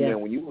 Malcolm,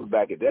 man, when you look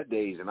back at that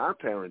days and our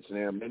parents and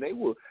them, man, they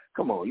were,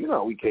 come on,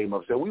 how we came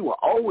up, so we were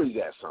always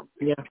at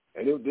something. Yeah.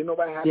 And didn't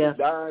nobody have to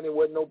die, and there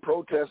wasn't no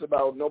protest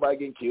about nobody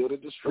getting killed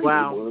at the street.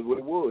 Wow. It was what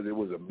it was. It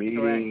was a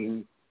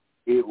meeting.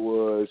 Correct. It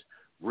was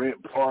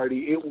rent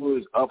party. It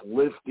was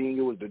uplifting.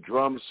 It was the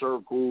drum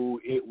circle.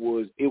 It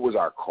was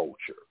our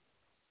culture.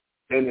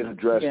 And it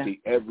addressed the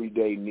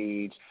everyday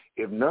needs.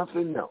 If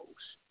nothing else,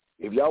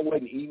 if y'all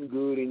wasn't eating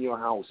good in your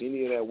house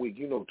any of that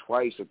week,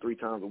 twice or 3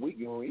 times a week,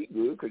 you don't eat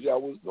good because y'all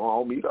was going to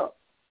all meet up.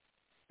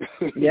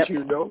 Yep.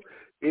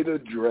 It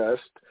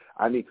addressed,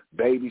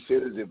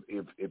 babysitters.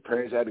 If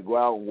parents had to go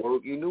out and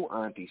work, you knew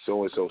auntie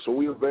so-and-so. So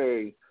we were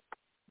very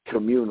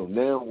communal.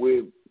 Now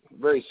we're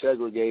very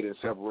segregated and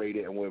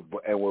separated, and we're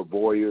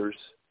voyeurs,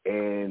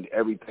 and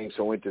everything's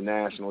so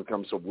international. It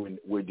comes so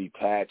we're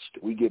detached.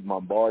 We get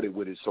bombarded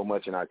with it so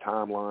much in our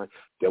timeline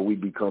that we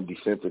become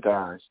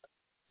desensitized.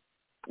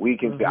 We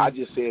can. I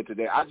just said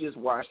today, I just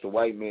watched a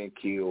white man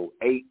kill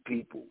 8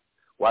 people.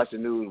 Watched the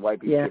news, white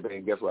people kill,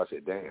 and guess what? I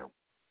said, damn.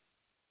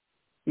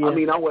 Yeah. I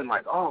mean, I wasn't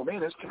like, oh, man,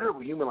 that's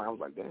terrible. Human life. I was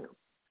like, damn.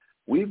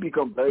 We've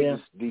become very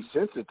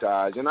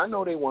desensitized. And I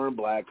know they weren't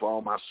black for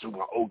all my super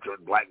ultra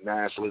black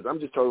nationalists. I'm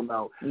just talking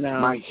about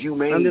my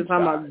humane I'm just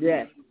talking side. about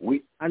death.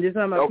 I'm just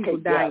talking about people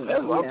dying.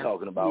 That's what I'm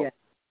talking about.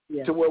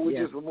 Yeah. To where we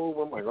just remove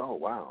them. Like, oh,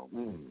 wow.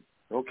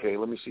 Okay,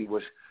 let me see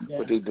what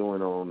they're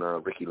doing on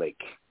Ricky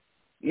Lake.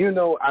 You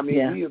know, I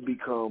mean, we have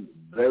become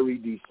very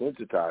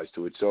desensitized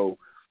to it. So,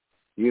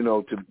 you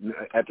know,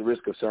 at the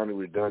risk of sounding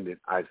redundant,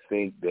 I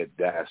think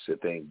that's the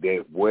thing.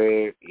 That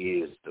where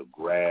is the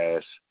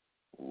grass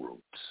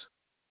roots?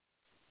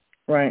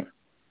 Right.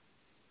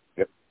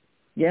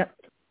 Yep.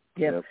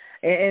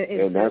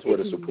 And that's where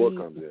the support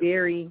comes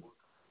in.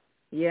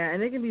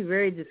 And it can be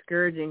very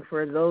discouraging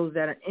for those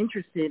that are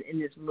interested in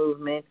this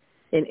movement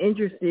and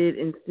interested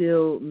in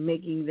still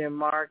making their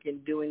mark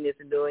and doing this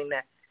and doing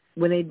that,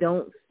 when they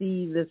don't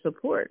see the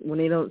support, when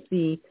they don't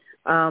see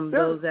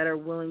those that are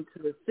willing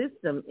to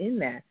assist them in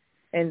that.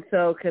 And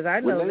so, because I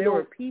know there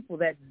were people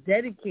that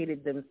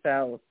dedicated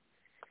themselves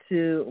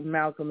to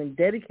Malcolm and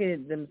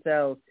dedicated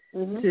themselves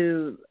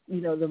to,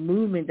 you know, the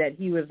movement that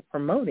he was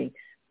promoting.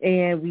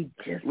 And we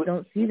just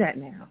don't see that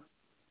now.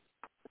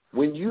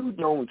 When you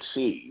don't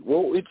see,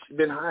 well, it's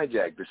been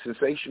hijacked. The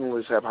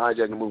sensationalists have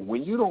hijacked the movement.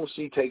 When you don't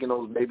see taking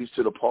those babies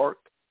to the park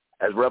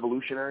as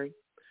revolutionary,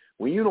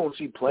 when you don't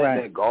see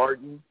planting that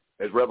garden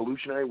as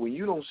revolutionary, when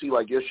you don't see,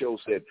 like your show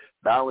said,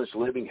 balanced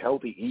living,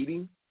 healthy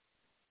eating,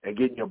 and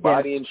getting your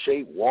body in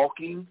shape,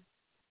 walking,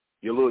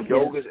 your little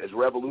yogas as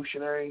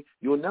revolutionary,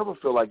 you'll never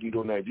feel like you're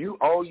doing that.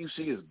 If all you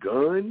see is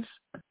guns,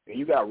 and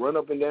you got run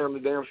up and down the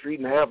damn street,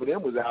 and half of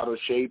them was out of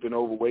shape and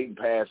overweight and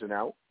passing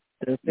out.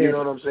 You know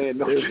what I'm saying?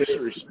 No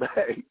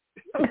disrespect.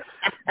 But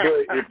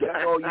if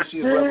that's all you see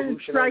is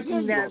revolutionary,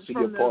 you don't see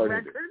your part in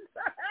it.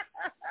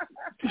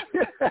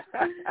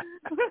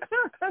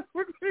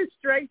 We're going to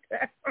strike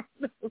that from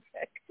the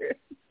record.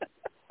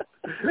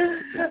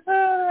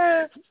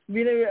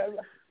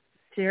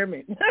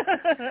 Chairman.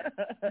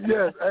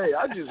 Yes, hey,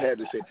 I just had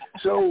to say.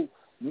 So,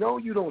 no,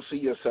 you don't see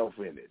yourself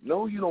in it.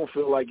 No, you don't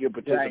feel like you're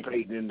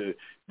participating in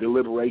the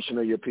liberation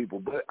of your people.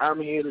 But I'm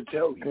here to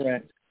tell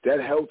you, that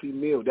healthy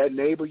meal, that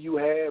neighbor you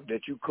have,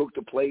 that you cooked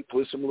a plate,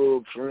 put some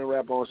little shrimp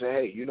wrap on, say,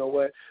 hey, you know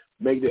what?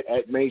 Made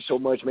so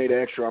much, made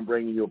extra, I'm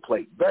bringing you a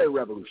plate. Very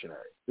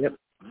revolutionary. Yep.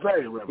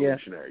 Very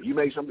revolutionary. You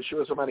made something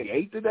sure somebody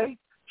ate today?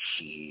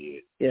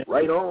 Shit.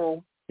 Right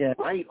on.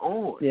 Right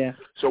on.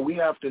 So we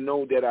have to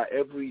know that our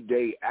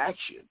everyday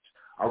actions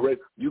are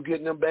you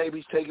getting them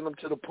babies, taking them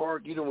to the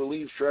park, you done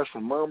relieve stress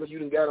from mamas, you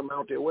done got them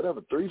out there,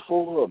 whatever,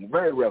 3-4 of them,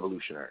 very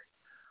revolutionary.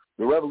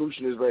 The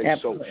revolution is very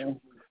social.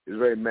 It's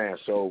very mass.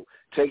 So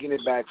taking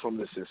it back from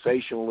the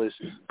sensationalists,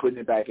 putting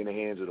it back in the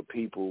hands of the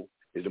people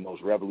is the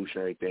most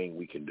revolutionary thing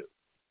we can do.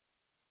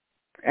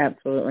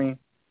 Absolutely.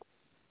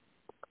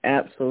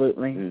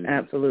 Absolutely.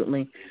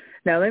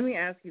 Now, let me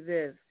ask you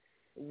this.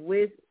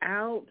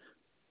 Without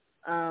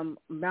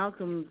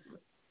Malcolm's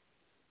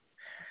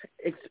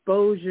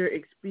exposure,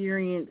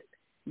 experience,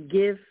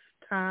 gift,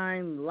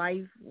 time,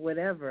 life,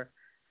 whatever,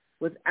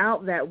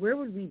 without that, where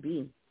would we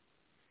be?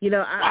 You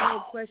know, I have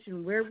a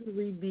question. Where would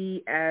we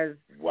be as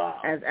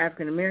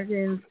African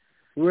Americans?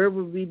 Where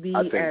would we be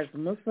as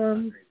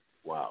Muslims?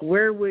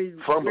 Where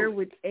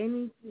would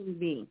anything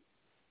be?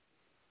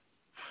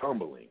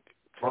 Fumbling.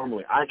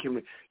 I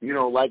can, you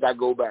know, like I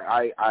go back.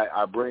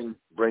 I bring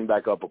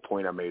back up a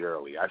point I made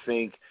earlier. I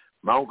think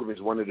Malcolm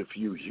is one of the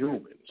few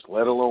humans,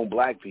 let alone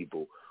black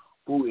people,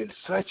 who in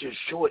such a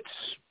short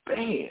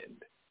span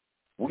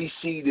we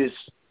see this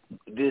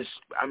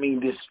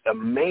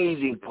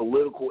amazing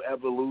political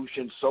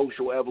evolution,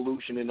 social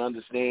evolution, and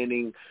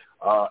understanding,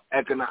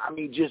 economic. I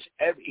mean,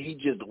 he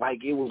just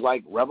like it was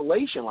like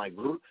revelation, like,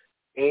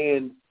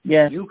 and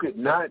you could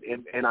not,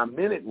 and I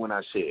meant it when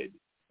I said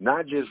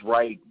not just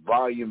write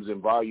volumes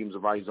and volumes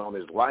and volumes on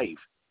his life.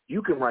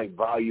 You can write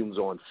volumes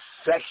on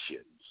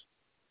sections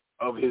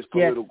of his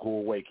political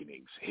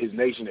awakenings, his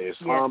Nation of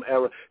Islam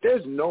era.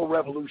 There's no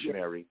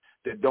revolutionary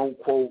that don't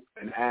quote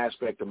an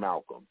aspect of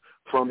Malcolm,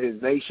 from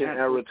his Nation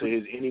era to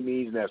his Any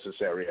Means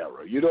Necessary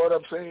era. You know what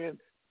I'm saying?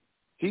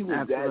 He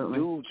was that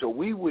dude. So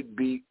we would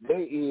be,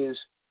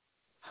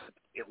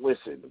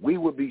 we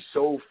would be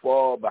so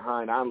far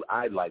behind.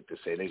 I'd like to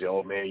say, they say,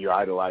 oh, man, you're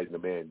idolizing the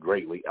man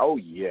greatly. Oh,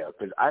 yeah,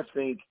 because I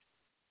think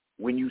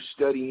when you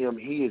study him,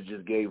 he has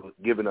just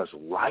given us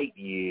light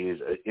years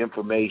of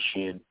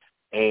information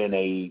and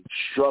a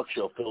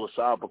structure,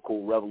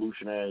 philosophical,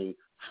 revolutionary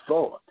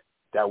thought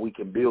that we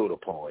can build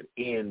upon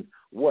in,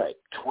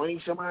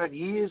 20-some-odd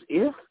years,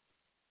 if?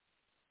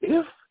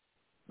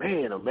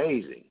 Man,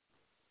 amazing.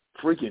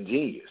 Freaking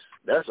genius.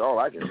 That's all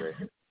I can say.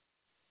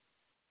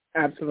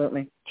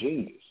 Absolutely.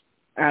 Genius.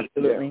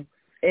 Absolutely.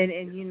 Yeah.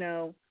 And you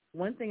know,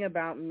 one thing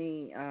about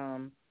me,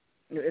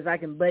 if I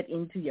can butt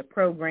into your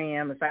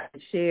program, if I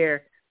can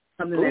share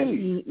something Please.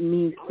 that he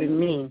means to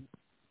me,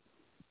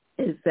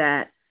 is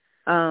that,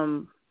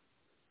 and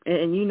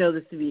you know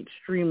this to be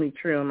extremely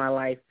true in my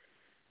life,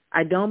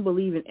 I don't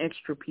believe in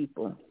extra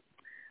people.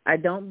 I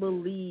don't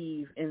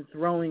believe in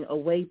throwing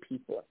away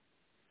people.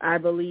 I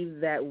believe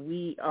that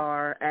we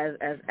are,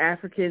 as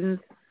Africans,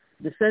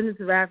 descendants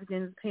of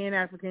Africans,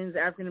 Pan-Africans,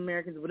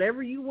 African-Americans,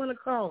 whatever you want to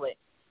call it,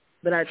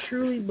 but I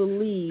truly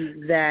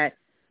believe that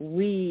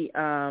we're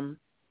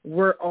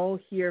all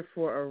here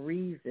for a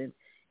reason.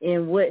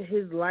 And what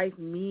his life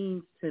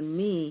means to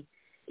me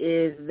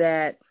is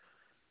that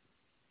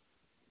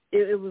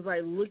it was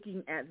like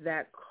looking at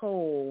that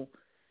coal,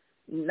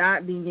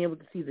 not being able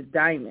to see the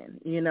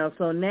diamond, you know.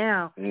 So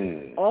now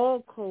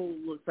all coal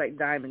looks like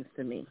diamonds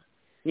to me.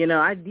 You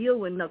know, I deal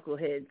with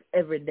knuckleheads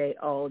every day,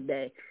 all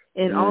day,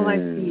 and all I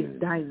see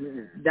is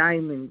diamonds,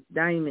 diamonds,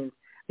 diamonds,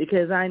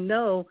 because I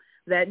know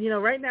that, you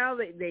know, right now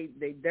they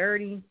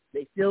dirty,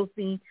 they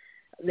filthy,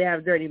 they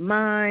have dirty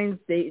minds,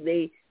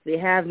 they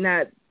have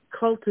not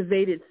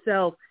cultivated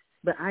self,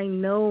 but I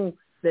know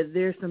that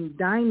there's some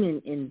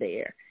diamond in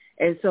there.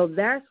 And so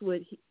that's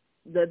what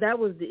that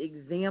was the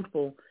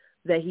example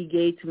that he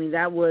gave to me.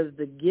 That was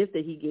the gift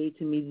that he gave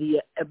to me,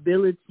 the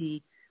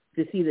ability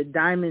to see the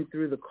diamond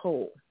through the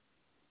coal.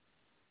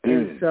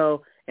 And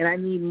so, and I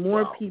need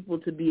more people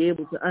to be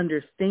able to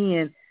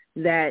understand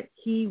that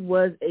he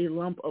was a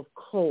lump of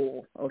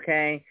coal,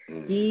 okay?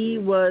 He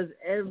was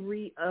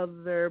every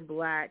other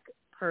black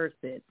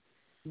person,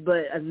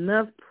 but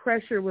enough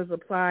pressure was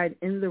applied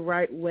in the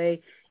right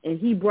way, and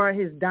he brought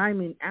his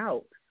diamond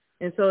out.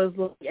 And so it's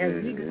like,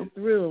 as we go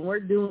through and we're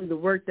doing the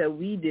work that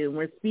we do, and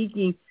we're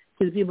speaking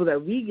to the people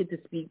that we get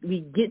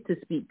to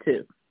speak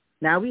to.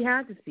 Now we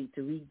have to speak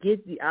to. We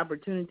get the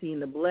opportunity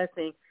and the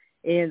blessing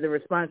and the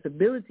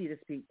responsibility to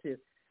speak to.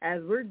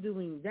 As we're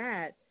doing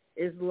that,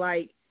 it's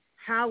like,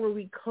 how are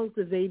we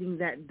cultivating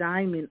that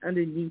diamond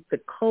underneath the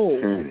coal?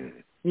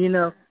 You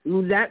know,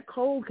 that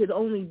coal could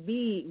only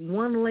be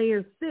one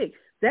layer thick.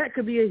 That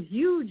could be a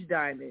huge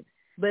diamond.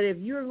 But if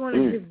you're going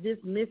to just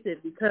dismiss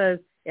it because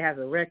it has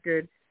a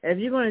record, if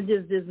you're going to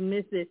just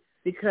dismiss it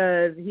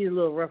because he's a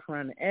little rough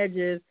around the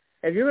edges,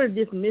 if you're going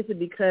to dismiss it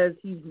because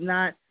he's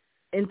not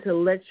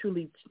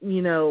intellectually,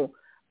 you know,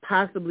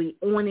 possibly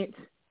on it,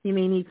 he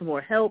may need some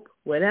more help,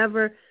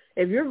 whatever.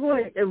 If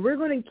we're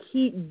going to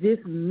keep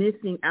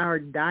dismissing our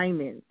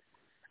diamonds,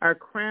 our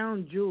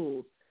crown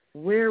jewels,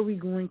 where are we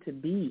going to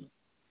be?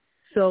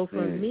 So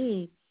for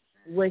me,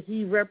 what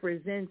he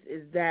represents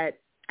is that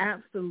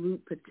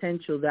absolute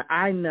potential that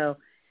I know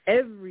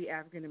every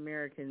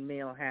African-American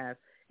male has,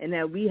 and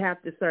that we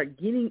have to start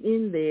getting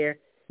in there,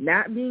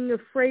 not being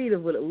afraid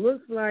of what it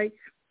looks like,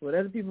 what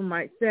other people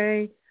might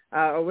say,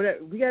 or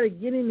whatever. We got to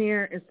get in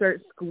there and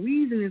start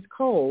squeezing this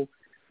coal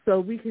so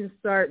we can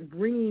start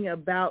bringing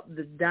about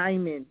the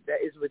diamond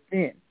that is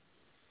within.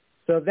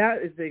 So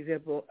that is the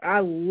example.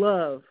 I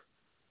love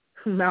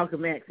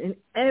Malcolm X and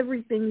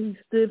everything he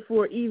stood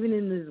for, even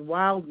in his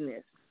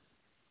wildness.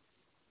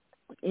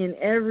 In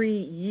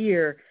every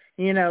year,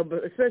 you know,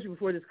 but especially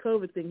before this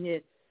COVID thing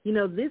hit, you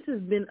know, this has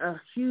been a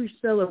huge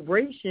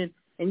celebration.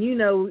 And, you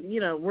know,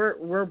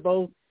 we're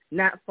both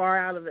not far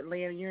out of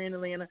Atlanta. You're in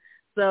Atlanta.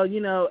 So,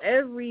 you know,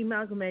 every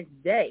Malcolm X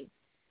Day,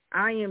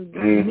 I am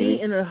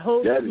me and a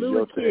whole slew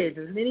of kids.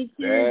 As many kids.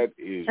 That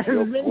is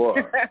your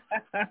boy.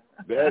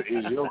 That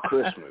is your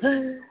Christmas.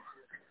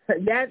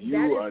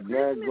 You are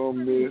not going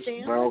to miss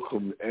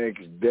Malcolm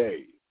X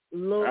Day.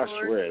 Lord, I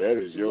swear,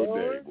 that is your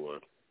day, boy.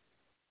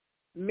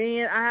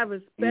 Man, I have a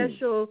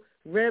special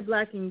red,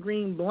 black, and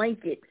green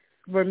blanket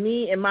for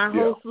me and my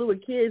whole slew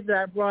of kids that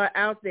I brought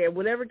out there,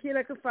 whatever kid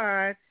I could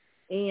find,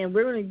 and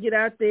we're going to get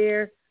out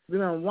there. We're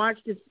going to watch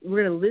this.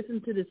 We're going to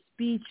listen to the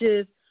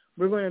speeches.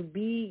 We're going to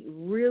be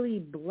really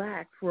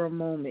black for a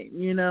moment,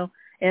 you know.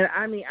 And,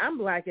 I mean, I'm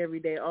black every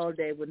day, all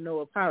day with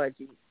no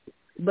apologies.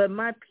 But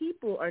my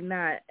people are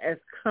not as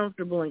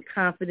comfortable and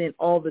confident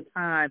all the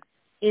time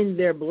in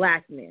their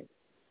blackness.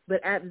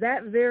 But at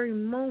that very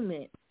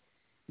moment,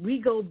 we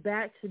go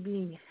back to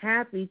being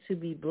happy to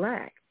be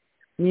black,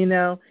 you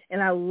know.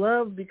 And I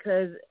love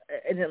because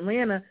in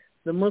Atlanta,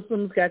 the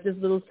Muslims got this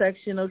little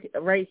section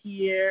right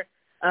here.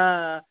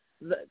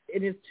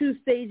 It is two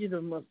stages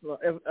of Muslim.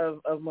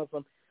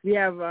 We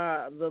have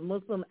the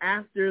Muslim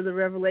after the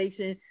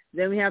Revelation.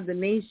 Then we have the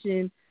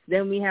Nation.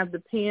 Then we have the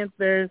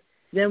Panthers.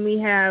 Then we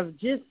have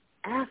just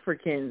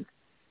Africans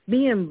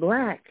being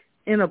black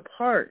in a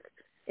park,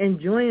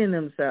 enjoying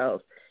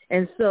themselves.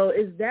 And so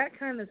it's that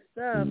kind of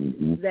stuff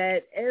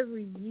that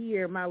every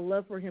year my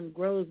love for him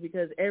grows,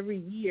 because every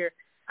year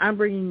I'm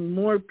bringing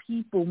more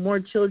people, more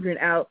children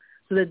out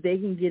so that they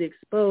can get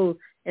exposed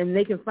and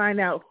they can find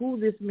out who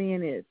this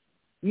man is.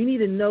 You need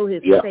to know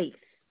his face.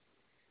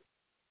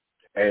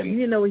 And you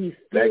need to know what he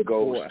stood that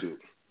goes for.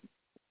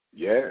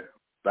 To,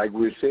 like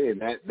we're saying,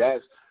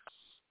 that's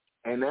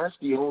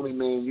the only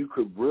man you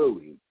could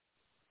really,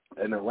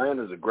 and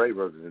Atlanta's a great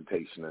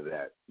representation of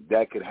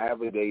that could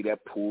have a day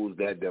that pulls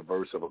that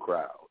diverse of a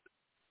crowd.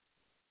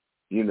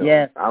 You know,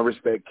 yes. I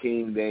respect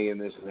King Day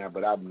and this and that,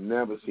 but I've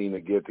never seen a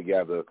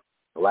get-together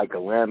like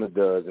Atlanta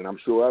does, and I'm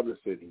sure other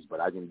cities, but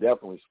I can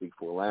definitely speak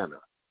for Atlanta,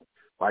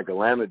 like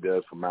Atlanta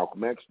does for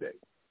Malcolm X Day.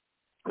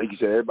 Like you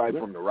said, everybody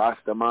from the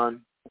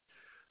Rastaman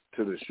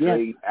to the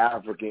straight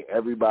African,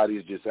 everybody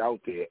is just out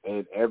there,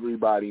 and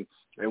everybody,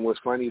 and what's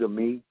funny to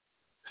me,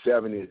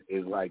 7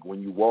 is like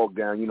when you walk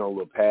down, you know,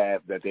 the path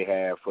that they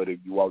have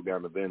you walk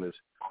down to Venice,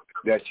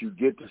 that you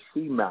get to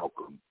see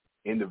Malcolm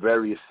in the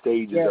various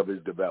stages of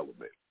his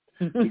development.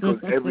 Because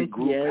every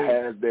group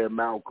has their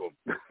Malcolm,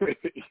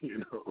 you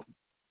know.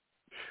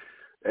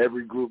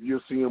 Every group,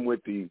 you'll see him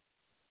with the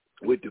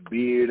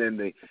beard and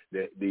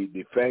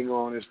the finger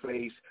on his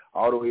face,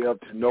 all the way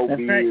up to no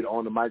beard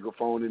on the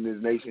microphone in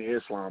his Nation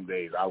of Islam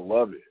days. I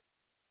love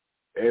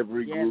it.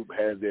 Every group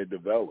has their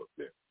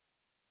development.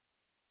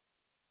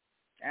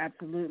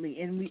 Absolutely,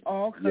 and we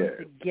all come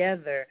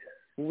together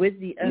with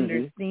the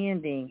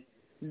understanding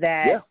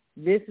that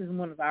this is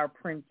one of our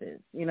princes.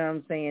 You know what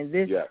I'm saying?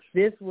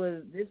 This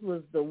was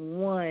the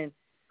one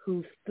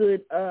who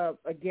stood up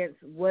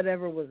against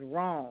whatever was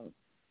wrong.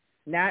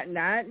 Not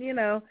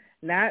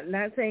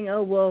saying,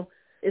 oh well,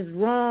 it's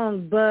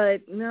wrong, but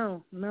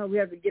no, we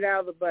have to get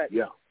out of the butt.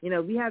 Yeah. You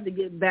know, we have to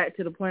get back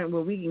to the point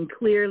where we can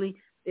clearly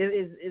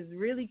it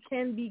really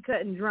can be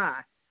cut and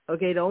dry.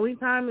 Okay, the only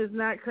time it's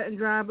not cut and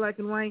dry, black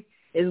and white,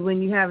 is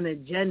when you have an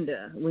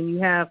agenda, when you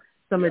have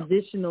some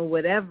additional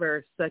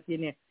whatever stuck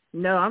in there.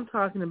 No, I'm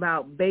talking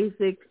about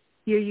basic,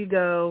 here you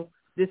go,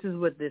 this is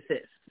what this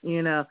is,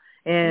 you know.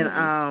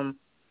 And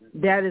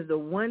that is the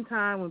one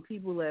time when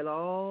people let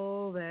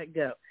all that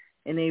go.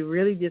 And they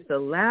really just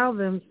allow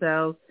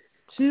themselves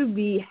to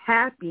be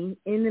happy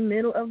in the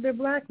middle of their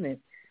blackness.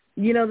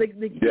 You know, the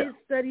kids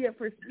study up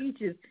for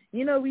speeches.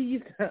 You know,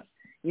 you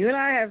and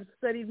I have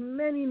studied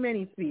many,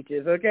 many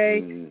speeches, okay?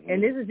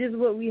 And this is just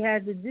what we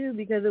had to do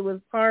because it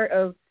was part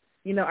of,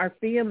 you know, our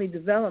family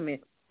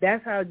development.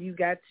 That's how you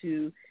got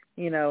to,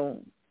 you know,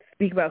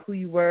 speak about who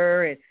you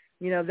were. And,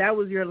 you know, that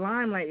was your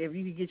limelight if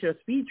you could get your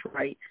speech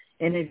right.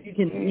 And if you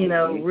can, you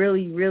know,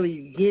 really,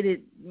 really get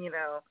it, you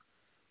know,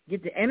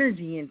 get the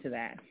energy into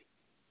that.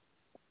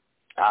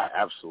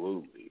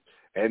 Absolutely.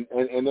 And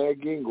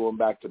again, going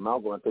back to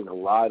Malcolm, I think a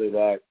lot of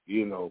that,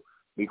 you know,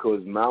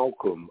 because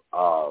Malcolm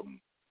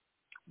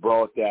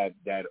brought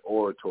that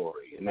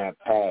oratory and that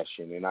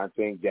passion, and I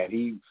think that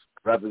he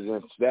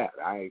represents that.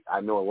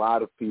 I know a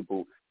lot of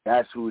people,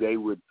 that's who they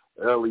would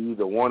early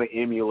either want to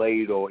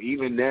emulate or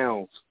even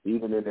now,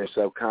 even in their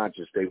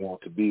subconscious, they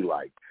want to be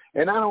like.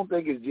 And I don't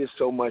think it's just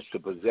so much to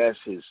possess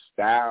his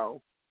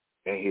style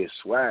and his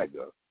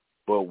swagger,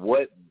 but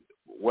what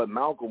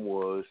Malcolm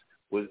was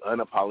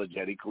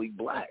unapologetically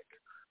black.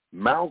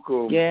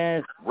 Malcolm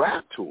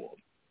rapped to him.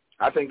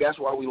 I think that's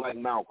why we like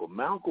Malcolm.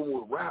 Malcolm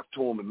would rap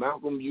to him, and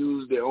Malcolm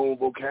used their own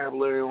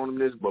vocabulary on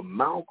this, but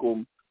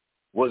Malcolm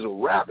was a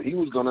rapper. He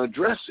was going to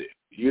address it.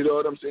 You know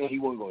what I'm saying? He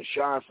wasn't going to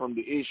shy from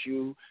the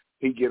issue.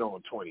 He'd get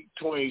on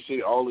 2020,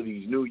 see all of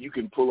these new, you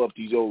can pull up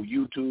these old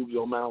YouTubes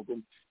on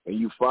Malcolm, and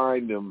you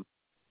find them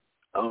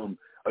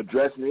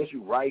addressing the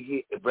issue right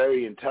here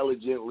very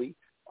intelligently,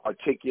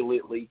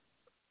 articulately,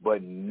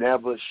 but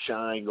never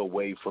shying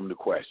away from the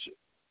question.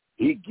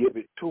 He'd give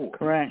it to him.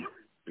 Correct.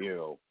 You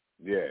know,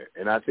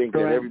 and I think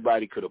that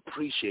everybody could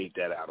appreciate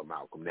that out of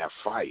Malcolm, that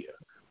fire.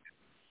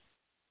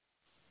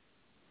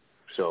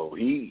 So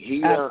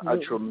he a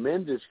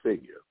tremendous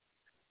figure.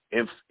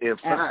 In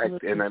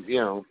fact, and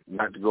you know,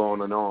 not to go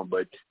on and on,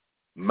 but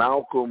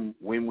Malcolm,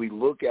 when we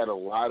look at a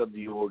lot of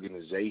the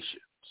organizations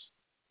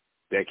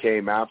that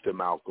came after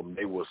Malcolm,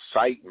 they will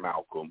cite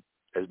Malcolm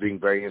as being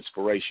very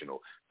inspirational.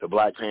 The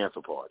Black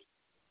Panther Party.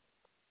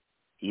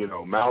 You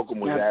know, Malcolm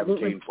was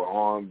advocating for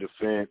armed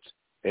defense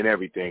and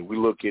everything. We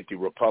look at the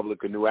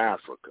Republic of New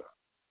Africa,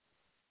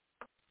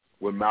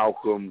 where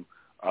Malcolm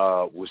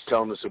was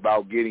telling us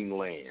about getting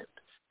land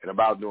and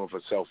about doing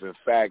for self. In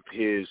fact,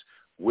 his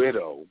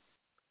widow,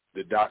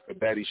 the Dr.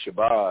 Betty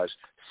Shabazz,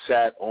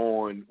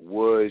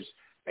 was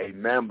a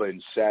member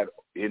and sat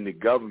in the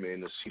government,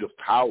 in the seat of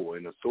power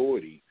and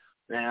authority.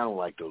 Man, I don't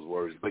like those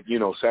words, but, you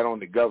know, sat on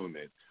the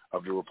government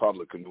of the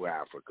Republic of New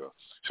Africa.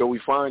 So we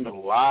find a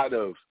lot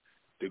of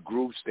the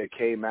groups that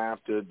came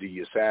after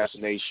the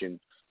assassination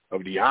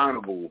of the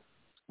Honorable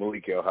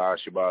Malik El-Haj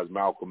Shabazz,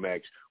 Malcolm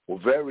X, were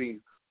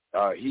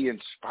he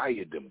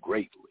inspired them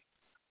greatly.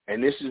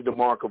 And this is the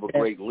mark of a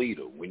great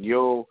leader. When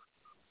your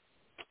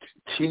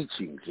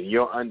teachings and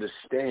your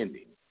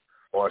understanding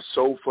are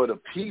so for the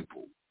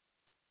people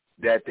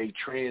that they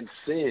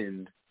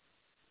transcend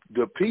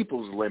the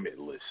people's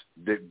limitless,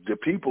 the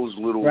people's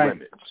little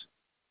limits.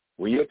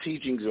 When your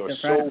teachings are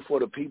so for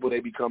the people, they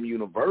become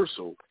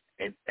universal,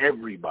 and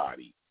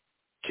everybody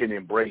can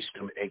embrace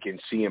them and can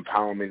see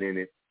empowerment in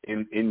it,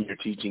 in your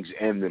teachings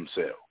and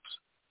themselves.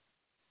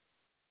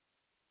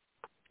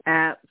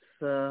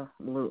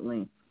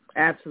 Absolutely.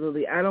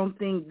 I don't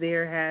think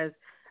there has,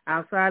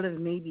 outside of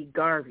maybe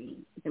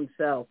Garvey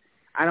himself,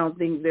 I don't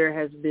think there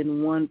has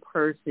been one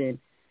person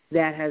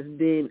that has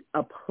been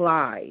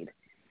applied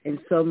in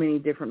so many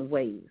different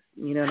ways.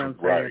 You know what I'm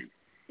saying?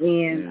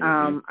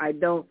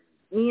 And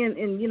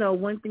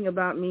And one thing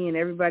about me, and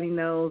everybody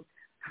knows,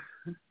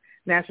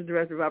 National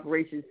Director of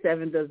Operations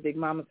 7 does Big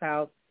Mama's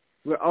House.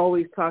 We're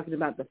always talking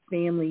about the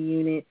family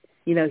unit.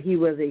 He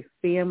was a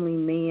family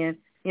man,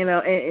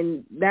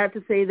 and not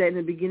to say that in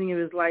the beginning of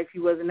his life he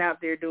wasn't out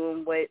there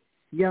doing what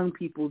young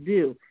people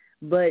do.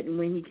 But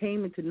when he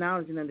came into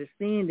knowledge and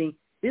understanding,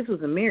 this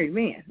was a married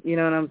man, you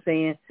know what I'm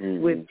saying,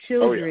 with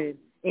children,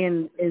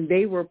 and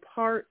they were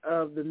part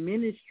of the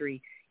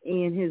ministry.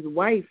 And his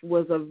wife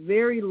was a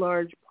very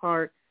large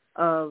part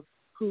of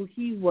who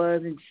he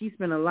was, and she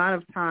spent a lot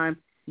of time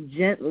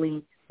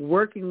gently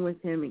working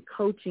with him and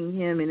coaching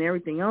him and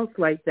everything else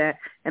like that.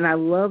 And I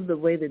love the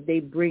way that they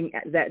bring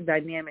that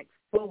dynamic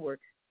forward,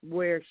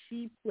 where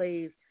she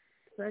plays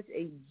such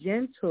a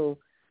gentle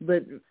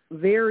but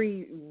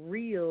very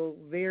real,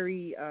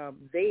 very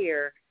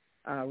there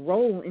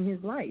role in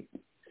his life.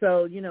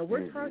 So,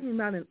 we're talking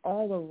about an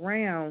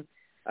all-around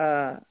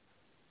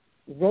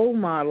role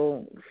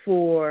model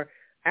for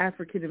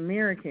African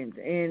Americans,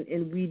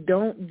 and we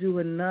don't do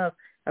enough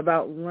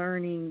about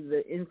learning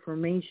the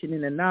information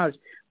and the knowledge.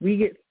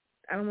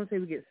 I don't want to say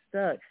we get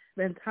stuck,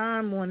 spend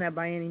time on that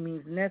by any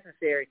means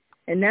necessary,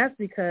 and that's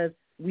because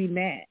we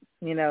mad,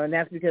 and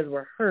that's because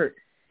we're hurt,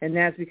 and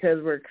that's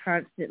because we're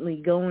constantly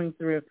going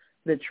through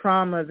the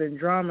traumas and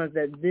dramas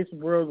that this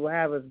world will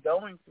have us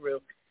going through.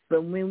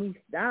 But when we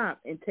stop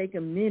and take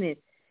a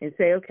minute and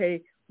say,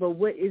 okay, but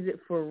what is it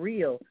for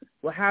real?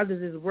 Well, how does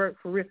this work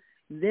for real?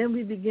 Then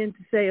we begin to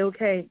say,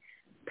 okay,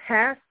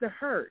 past the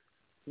hurt.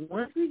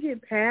 Once we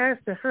get past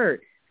the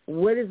hurt,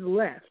 what is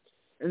left?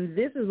 And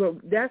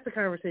that's the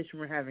conversation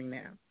we're having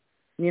now.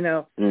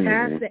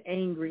 Past the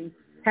angry,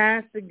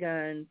 past the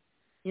guns,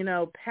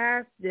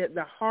 past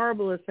the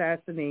horrible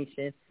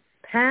assassination,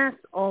 past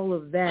all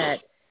of that,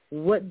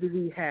 what do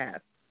we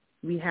have?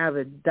 We have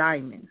a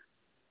diamond.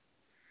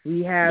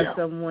 We have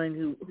someone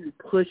who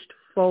pushed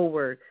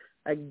forward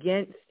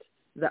against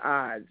the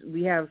odds.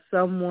 We have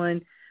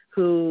someone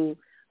who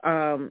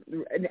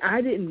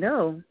I didn't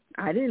know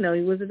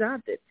he was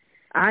adopted.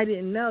 I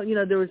didn't know.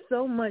 There was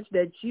so much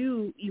that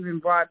you even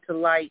brought to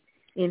light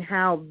in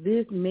how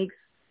this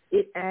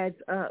adds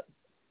up.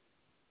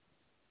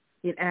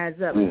 It adds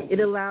up.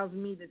 It allows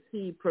me to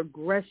see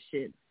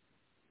progression.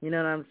 You know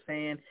what I'm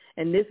saying?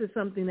 And this is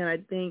something that I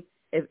think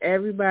if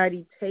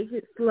everybody takes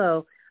it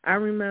slow. I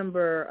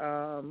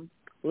remember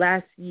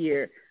last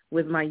year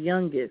with my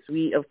youngest,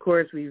 we've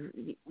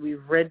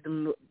read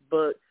the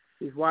book,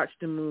 we've watched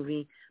the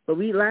movie, but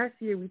last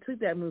year we took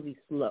that movie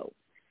slow,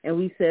 and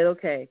we said,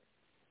 okay,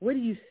 what do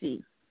you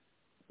see?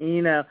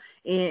 And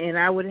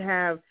I would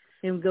have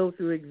him go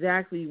through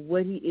exactly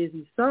what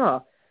he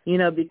saw,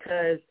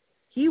 because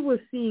he was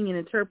seeing and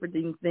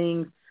interpreting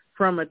things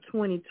from a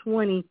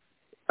 2020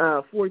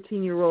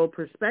 14-year-old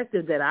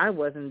perspective that I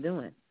wasn't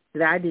doing,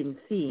 that I didn't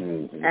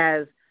see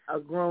as a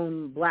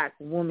grown black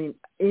woman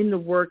in the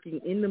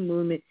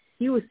movement.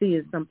 He was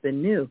seeing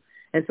something new.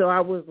 And so I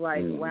was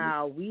like,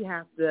 wow, we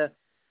have to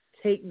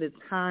take the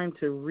time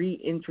to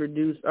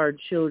reintroduce our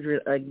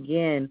children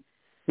again,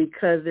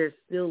 because there's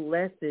still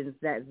lessons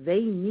that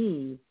they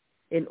need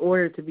in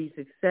order to be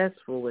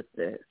successful with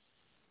this.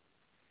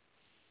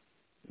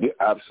 Yeah,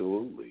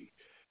 absolutely.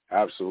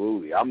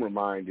 Absolutely. I'm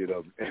reminded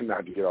of, and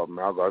not to get off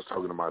Malcolm, I was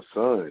talking to my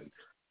son,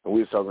 and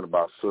we were talking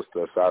about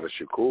Sister Asada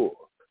Shakur.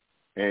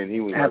 And he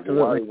was like,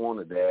 well, why he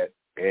wanted that?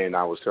 And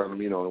I was telling him,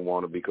 they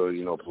wanted because,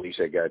 police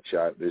had got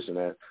shot, this and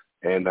that.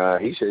 And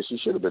he said she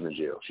should have been in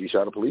jail. She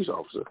shot a police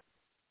officer.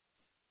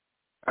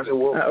 I said,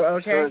 well,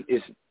 son,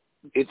 it's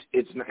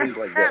not. He's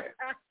like,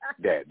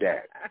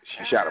 Dad,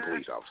 she shot a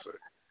police officer.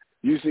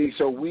 You see,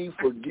 so we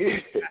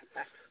forget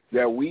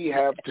that we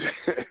have to,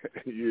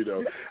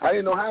 I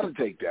didn't know how to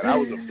take that. I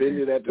was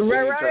offended at the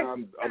same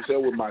time. I'm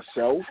upset with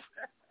myself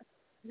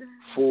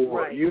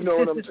for, you know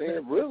what I'm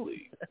saying,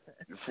 really,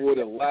 for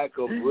the lack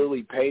of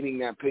really painting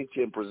that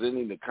picture and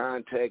presenting the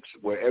context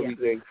where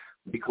everything,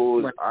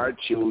 because our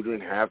children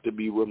have to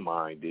be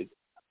reminded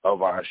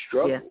of our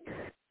struggle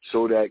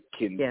so that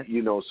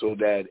so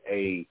that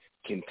a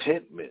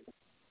contentment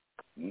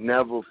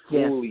never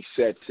fully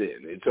sets in.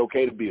 It's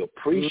okay to be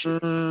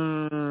appreciative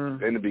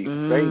and to be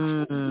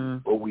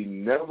thankful, but we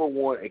never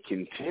want a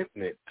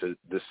contentment to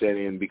set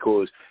in,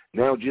 because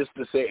now just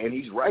to say, and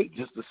he's right,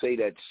 just to say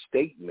that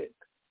statement,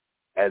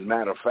 as a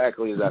matter of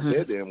factly as I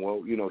said to him,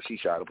 well, she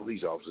shot a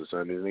police officer,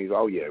 son, and he's,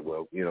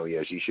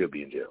 she should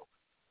be in jail.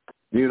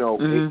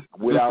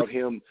 Without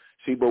him,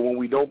 see, but when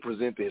we don't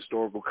present the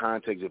historical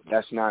context, if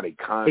that's not a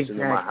constant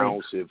in my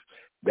house, if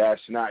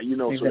that's not,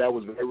 so that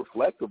was very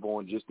reflective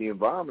on just the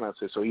environment. I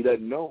said, so he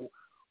doesn't know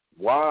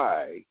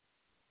why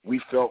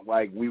we felt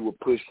like we were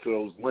pushed to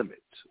those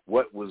limits,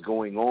 what was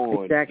going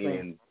on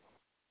in,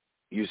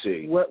 you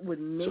see. What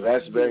would make so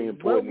that's very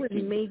important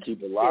to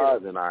keep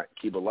alive in our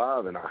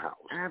house.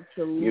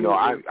 Absolutely.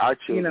 Our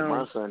children,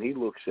 my son, he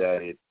looks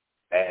at it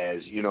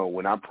as,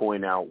 when I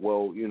point out,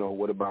 well,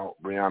 what about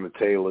Breonna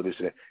Taylor, this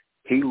and that,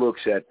 he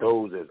looks at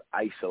those as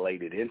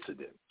isolated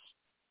incidents.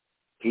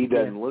 He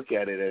doesn't look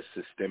at it as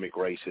systemic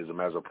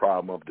racism, as a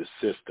problem of the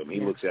system. He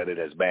looks at it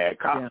as bad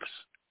cops.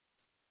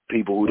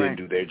 people who didn't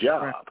do their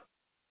job. Right.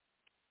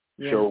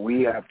 Yeah. So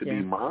we have to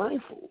be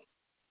mindful.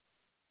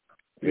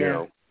 You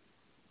know.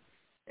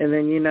 And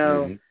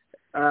then,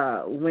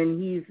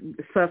 when he's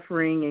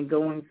suffering and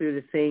going through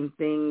the same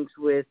things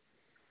with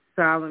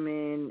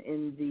Solomon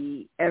and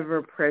the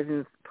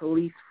ever-present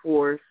police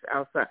force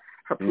outside,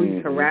 her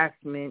police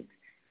harassment,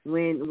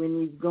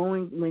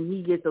 when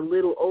he gets a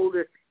little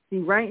older. See,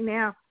 right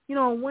now,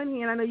 on one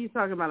hand, I know you're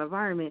talking about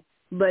environment,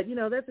 but,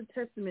 that's a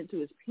testament to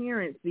his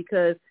parents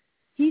because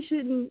he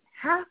shouldn't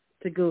have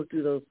to go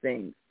through those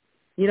things.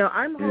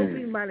 I'm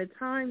hoping by the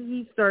time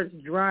he starts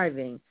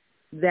driving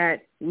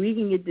that we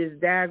can get this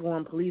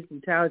daggone police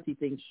brutality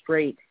thing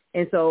straight.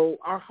 And so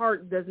our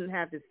heart doesn't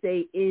have to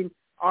stay in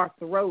our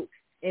throat.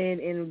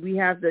 And we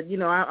have to,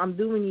 I'm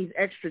doing these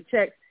extra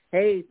checks.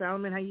 Hey,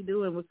 Solomon, how you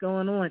doing? What's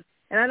going on?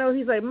 And I know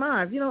he's like,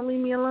 Mom, if you don't leave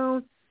me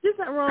alone, there's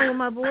nothing wrong with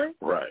my boy.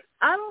 Right.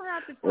 I don't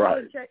have to call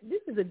and check.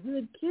 This is a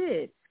good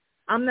kid.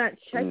 I'm not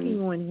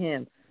checking on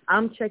him.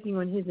 I'm checking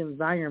on his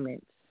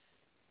environment.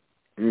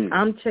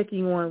 I'm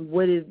checking on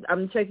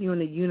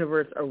the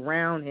universe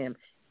around him.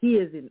 He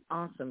is an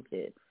awesome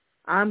kid.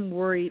 I'm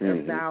worried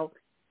about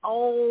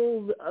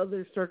all the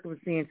other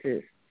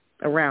circumstances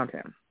around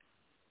him.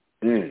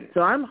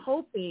 So I'm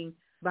hoping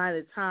by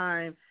the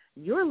time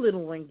your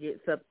little one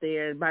gets up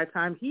there and by the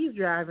time he's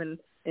driving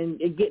and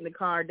getting the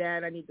car,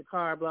 Dad, I need the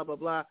car, blah, blah,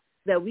 blah,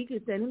 that we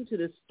could send him to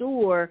the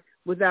store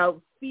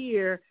without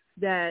fear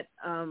that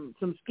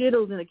some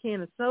Skittles and a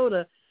can of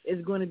soda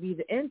is going to be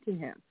the end to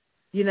him.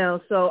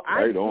 So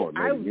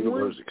the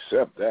universe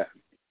accept that.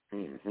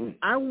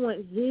 I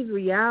want his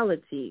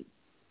reality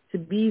to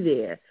be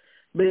there.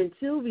 But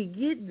until we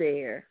get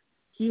there,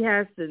 he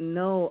has to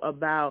know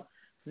about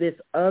this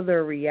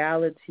other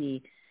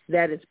reality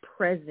that is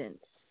present.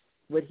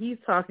 What he's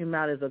talking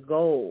about is a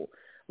goal.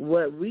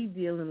 What we're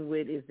dealing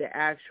with is the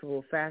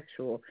actual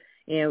factual.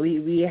 And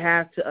we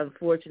have to,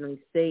 unfortunately,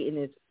 stay in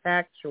this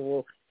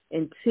factual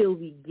until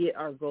we get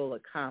our goal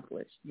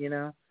accomplished,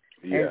 Yes.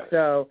 And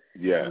so,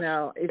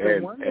 it's a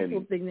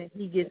wonderful thing that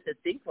he gets to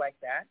think like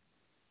that.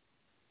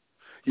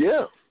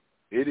 Yeah,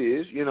 it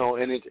is,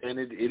 and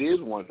it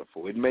is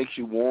wonderful. It makes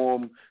you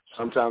warm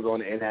sometimes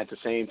and at the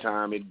same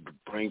time it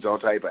brings all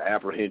type of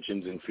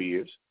apprehensions and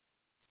fears.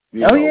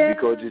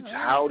 Because it's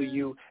how do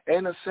you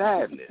and a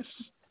sadness.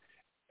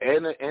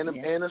 And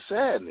a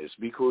sadness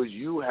because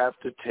you have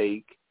to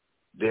take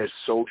their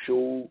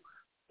social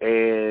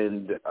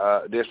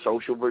their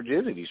social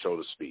virginity, so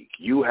to speak.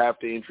 You have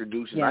to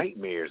introduce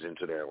nightmares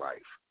into their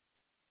life.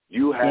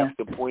 You have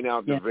to point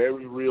out the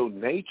very real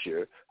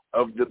nature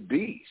of the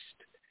beast.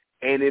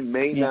 And it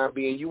may not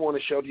be, and you want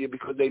to show to you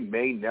because they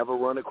may never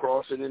run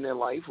across it in their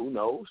life. Who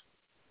knows?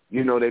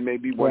 They may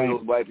be one of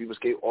those black people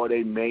escape, or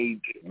they may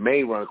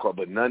run across,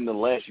 but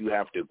nonetheless, you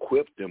have to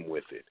equip them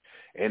with it.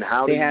 And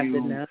how do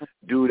you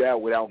do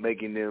that without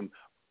making them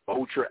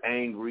ultra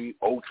angry,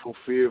 ultra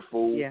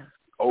fearful,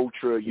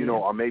 ultra,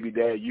 or maybe,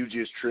 Dad, you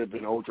just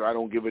tripping, ultra, I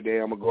don't give a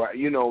damn, I'm going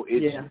to go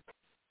out.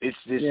 It's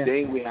this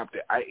thing we have to,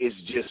 it's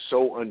just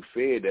so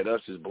unfair that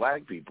us as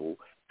black people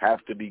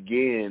have to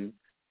begin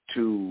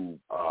to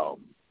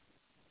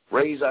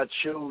raise our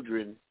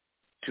children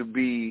to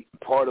be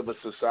part of a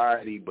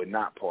society but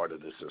not part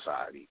of the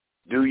society.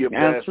 Do your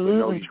best, but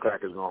know these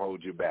crackers going to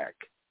hold you back.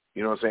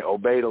 You know what I'm saying?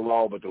 Obey the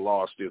law, but the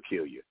law still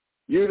kill you.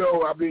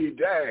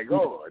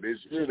 Daggone.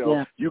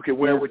 It's, you can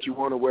wear what you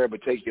want to wear,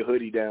 but take your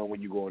hoodie down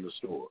when you go in the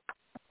store.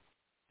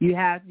 You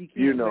can't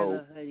wear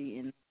the hoodie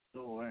in the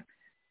store.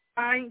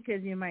 Fine,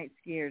 because you might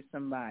scare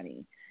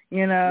somebody.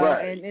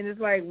 Right. And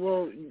it's like,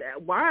 well,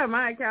 why am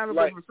I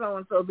accountable for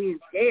so-and-so being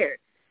scared?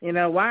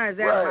 Why is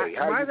that? Right.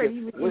 Why is that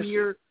even in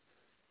your?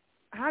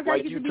 How's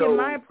that get to be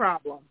my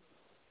problem?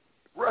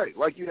 Right,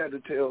 like you had to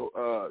tell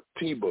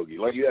T-Boogie,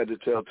 like you had to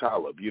tell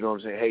Talib, you know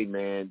what I'm saying? Hey,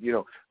 man,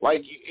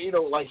 like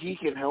he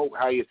can help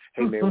how you,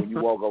 hey, man, when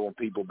you walk up on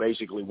people,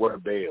 basically wear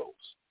bells.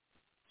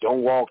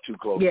 Don't walk too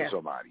close to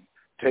somebody.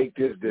 Take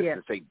this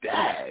distance. Say,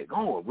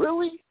 daggone,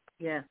 really?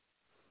 Yeah.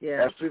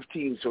 At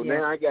 15, so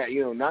now I got,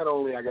 not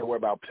only I got to worry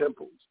about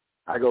pimples,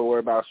 I got to worry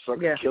about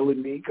something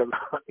killing me because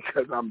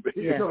I'm,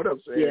 you know what I'm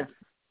saying?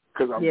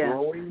 Because I'm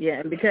growing.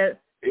 Yeah, and because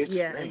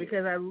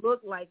I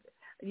look like,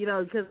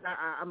 because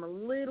I'm a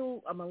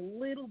little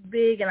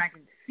big and I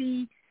can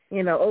see,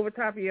 over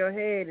top of your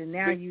head, and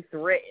now you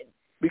threaten.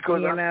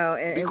 Because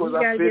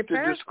I fit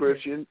the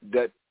description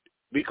that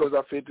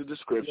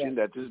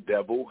this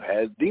devil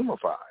has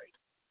demonified,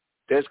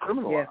 that's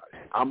criminalized.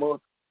 I'm a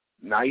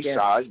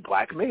nice-sized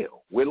black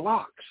male with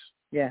locks.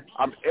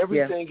 I'm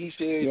everything he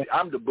said.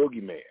 I'm the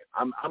boogeyman.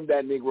 I'm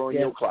that Negro in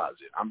your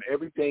closet. I'm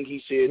everything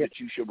he said that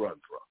you should run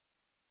from.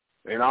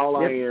 And all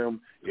I am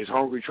is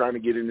hungry trying to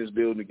get in this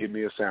building to give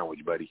me a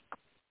sandwich, buddy.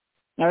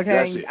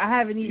 Okay, I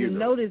haven't even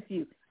noticed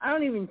you. I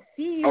don't even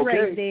see you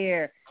right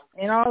there.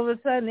 And all of a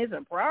sudden it's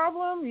a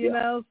problem, you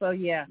know? So,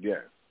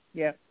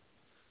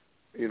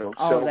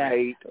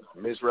 self-hate,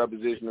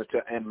 misrepresentation.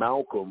 And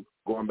Malcolm,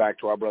 going back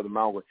to our brother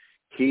Malcolm,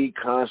 he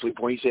constantly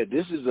pointed. He said,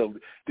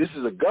 "This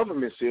is a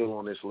government seal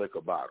on this liquor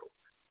bottle."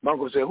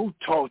 Malcolm said, "Who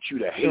taught you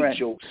to hate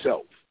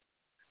yourself?"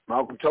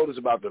 Malcolm told us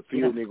about the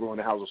field Negro in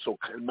the house. So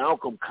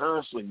Malcolm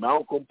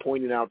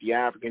pointed out the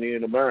African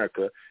in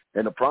America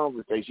and the problem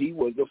with this. He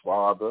was the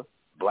father of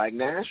black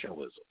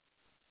nationalism.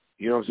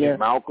 You know what I'm saying? Yeah.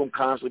 Malcolm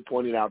constantly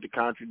pointed out the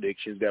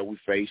contradictions that we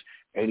face,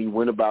 and he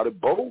went about it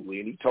boldly,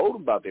 and he told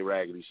them about their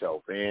raggedy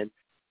self. And,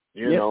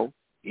 you know,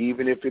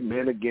 even if it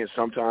meant against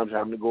sometimes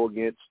having to go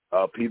against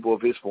people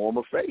of his form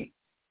of faith.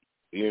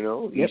 You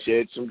know, he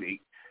said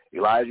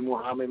Elijah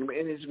Muhammad, and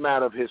it's a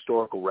matter of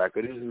historical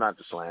record. This is not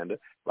the slander.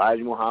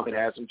 Elijah Muhammad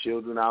had some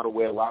children out of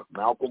wedlock.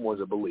 Malcolm was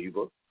a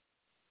believer.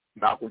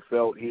 Malcolm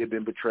felt he had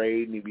been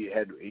betrayed, and he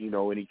had,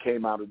 and he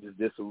came out of this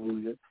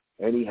disillusion,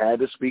 and he had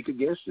to speak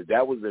against it.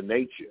 That was the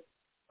nature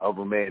of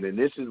a man. And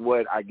this is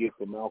what I get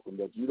from Malcolm,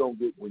 that you don't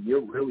get, when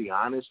you're really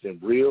honest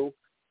and real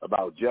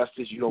about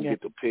justice, you don't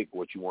get to pick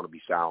what you want to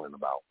be silent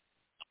about,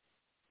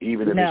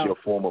 even if it's your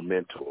former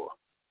mentor.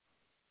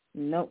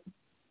 Nope.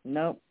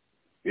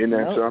 Isn't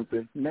that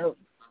something? Nope.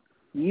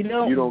 You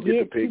don't get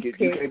to pick it.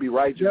 You can't be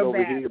righteous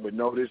over here, but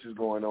no, this is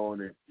going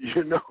on, and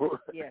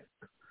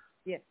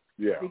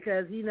Yeah.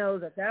 Because he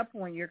knows at that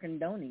point you're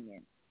condoning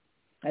it.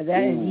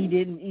 And he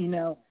didn't,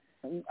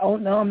 oh,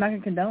 no, I'm not going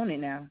to condone it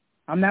now.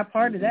 I'm not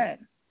part of that.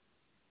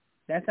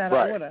 That's out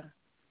of order.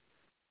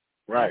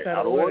 Right,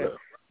 out of order.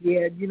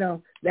 Yeah,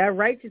 that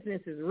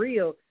righteousness is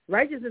real.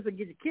 Righteousness will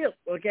get you killed,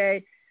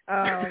 okay?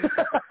 That's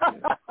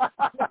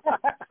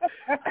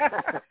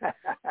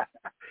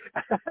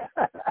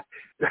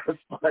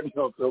funny.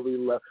 So we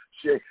love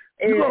shit.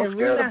 You're going to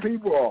scare the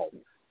people off.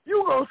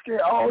 You're going to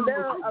scare all the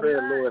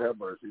recruitment. Lord have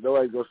mercy.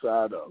 Nobody's going to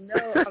sign up. No,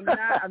 I'm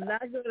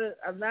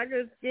not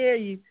going to scare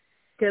you.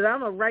 Because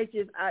I'm a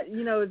righteous,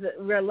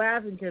 we're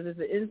laughing because it's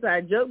an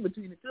inside joke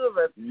between the two of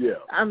us. Yeah.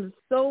 I'm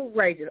so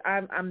righteous.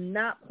 I'm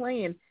not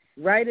playing.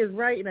 Right is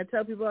right, and I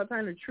tell people all the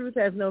time, the truth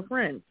has no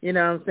friends. You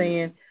know what I'm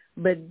saying?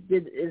 But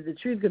is the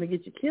truth going to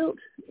get you killed?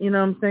 You know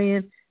what I'm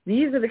saying?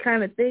 These are the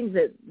kind of things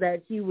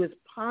that he was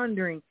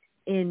pondering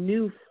and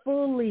knew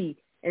fully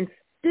and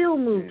still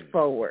moved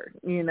forward,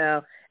 And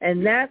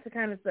that's the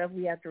kind of stuff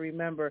we have to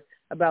remember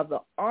about the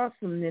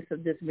awesomeness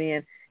of this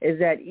man, is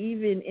that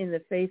even in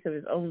the face of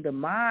his own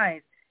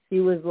demise, he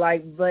was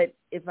like, but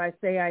if I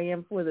say I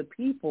am for the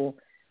people,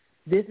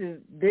 this is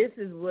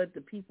what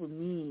the people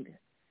need.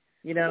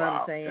 You know what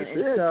I'm saying?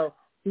 And so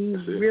he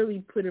really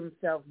put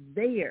himself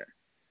there.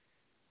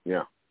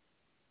 Yeah.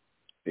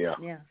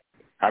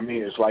 I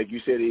mean, it's like you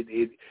said,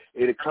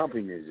 it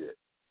accompanies it.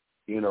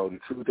 The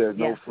truth has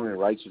no friend,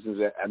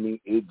 righteousness. I mean,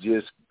 it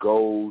just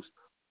goes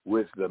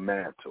with the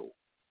mantle.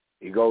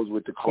 It goes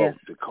with the cloak,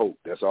 the coat.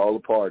 That's all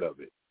a part of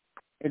it.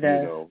 It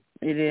does.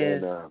 It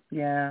is. And,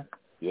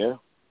 Yeah.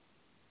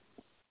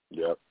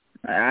 Yep.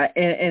 I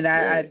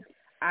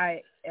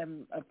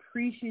am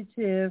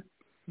appreciative,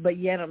 but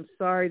yet I'm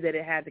sorry that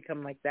it had to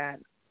come like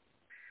that.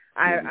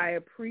 I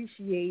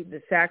appreciate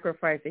the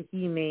sacrifice that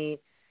he made,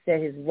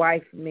 that his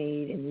wife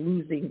made in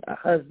losing a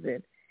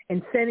husband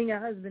and sending a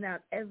husband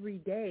out every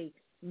day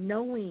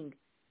knowing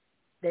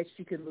that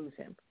she could lose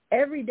him.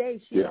 Every day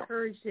she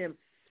encouraged him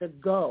to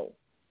go,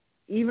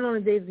 even on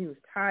the days when he was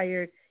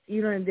tired,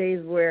 even on the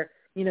days where,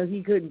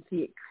 he couldn't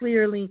see it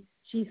clearly.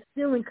 She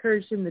still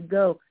encouraged him to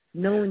go,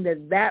 knowing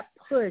that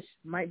push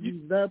might be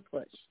the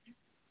push.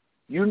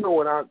 You know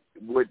what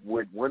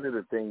one of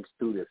the things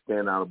too that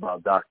stand out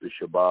about Dr.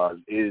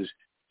 Shabazz is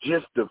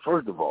just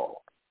first of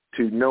all,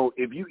 to know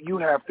if you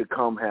have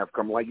come,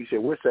 like you said,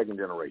 we're second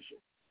generation.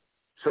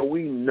 So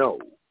we know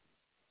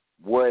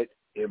what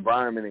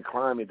environment and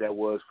climate that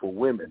was for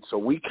women. So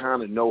we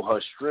kind of know her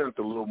strength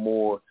a little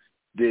more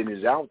than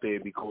is out there,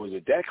 because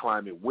at that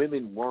climate,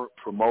 women weren't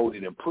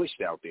promoted and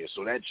pushed out there.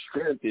 So that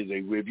strength is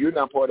if you're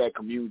not part of that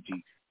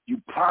community,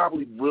 you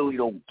probably really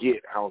don't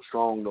get how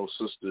strong those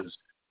sisters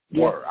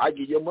were. I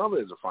give your mother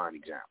as a fine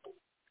example.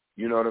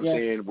 You know what I'm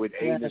saying? With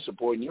aiding and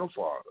supporting your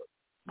father.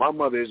 My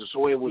mother is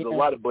so it was a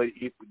lot of, but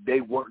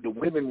the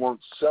women weren't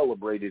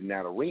celebrated in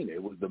that arena.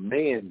 It was the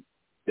men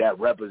that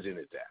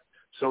represented that.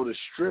 So the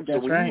strength. So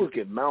when you look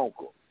at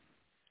Malcolm,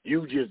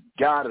 you just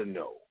gotta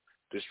know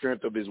the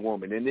strength of his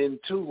woman. And then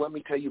too, let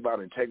me tell you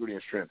about integrity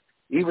and strength.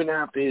 Even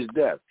after his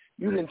death,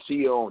 you didn't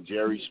see her on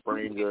Jerry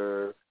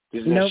Springer.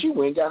 She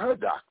went and got her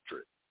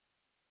doctorate.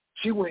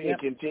 She went and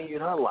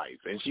continued her life,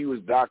 and she was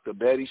Dr.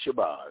 Betty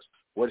Shabazz.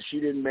 She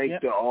didn't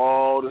make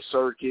all the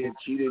circuits.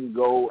 She didn't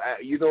go.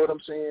 You know what I'm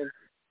saying?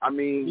 I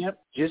mean,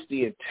 just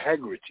the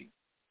integrity,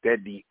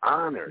 the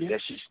honor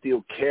that she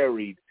still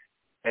carried,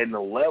 and the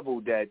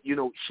level that,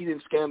 she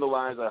didn't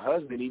scandalize her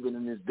husband even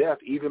in his death,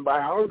 even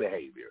by her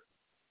behavior.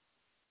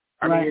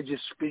 I mean, it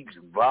just speaks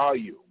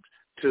volumes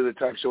to the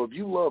type. So if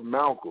you love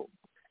Malcolm,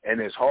 and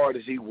as hard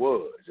as he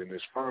was and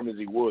as firm as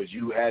he was,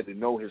 you had to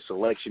know his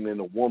selection in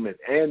a woman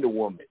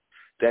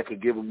that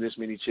could give him this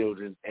many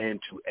children,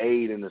 and to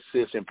aid and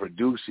assist in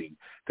producing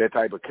that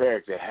type of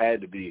character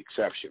had to be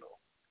exceptional.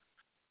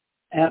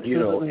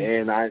 Absolutely.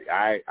 And man,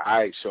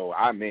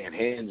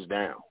 hands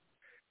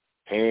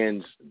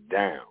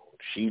down.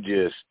 She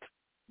just,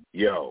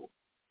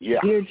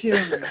 Dear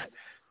children,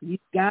 you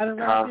got to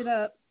wrap it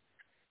up.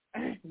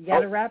 You got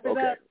to wrap it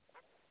up.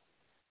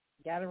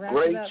 Gotta wrap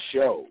Great it up.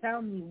 show.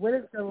 Tell me, what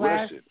is the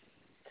last? Listen,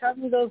 Tell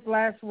me those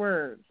last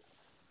words.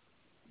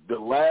 the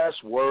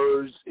last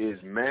words is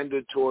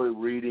mandatory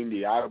reading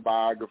the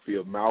autobiography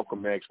of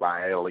Malcolm X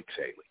by Alex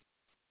Haley.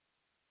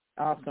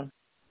 Awesome.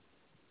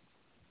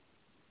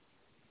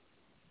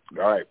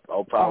 All right.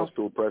 All powers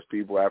to oppressed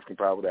people, African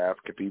power to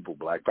African people,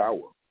 Black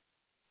power.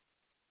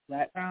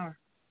 Black power.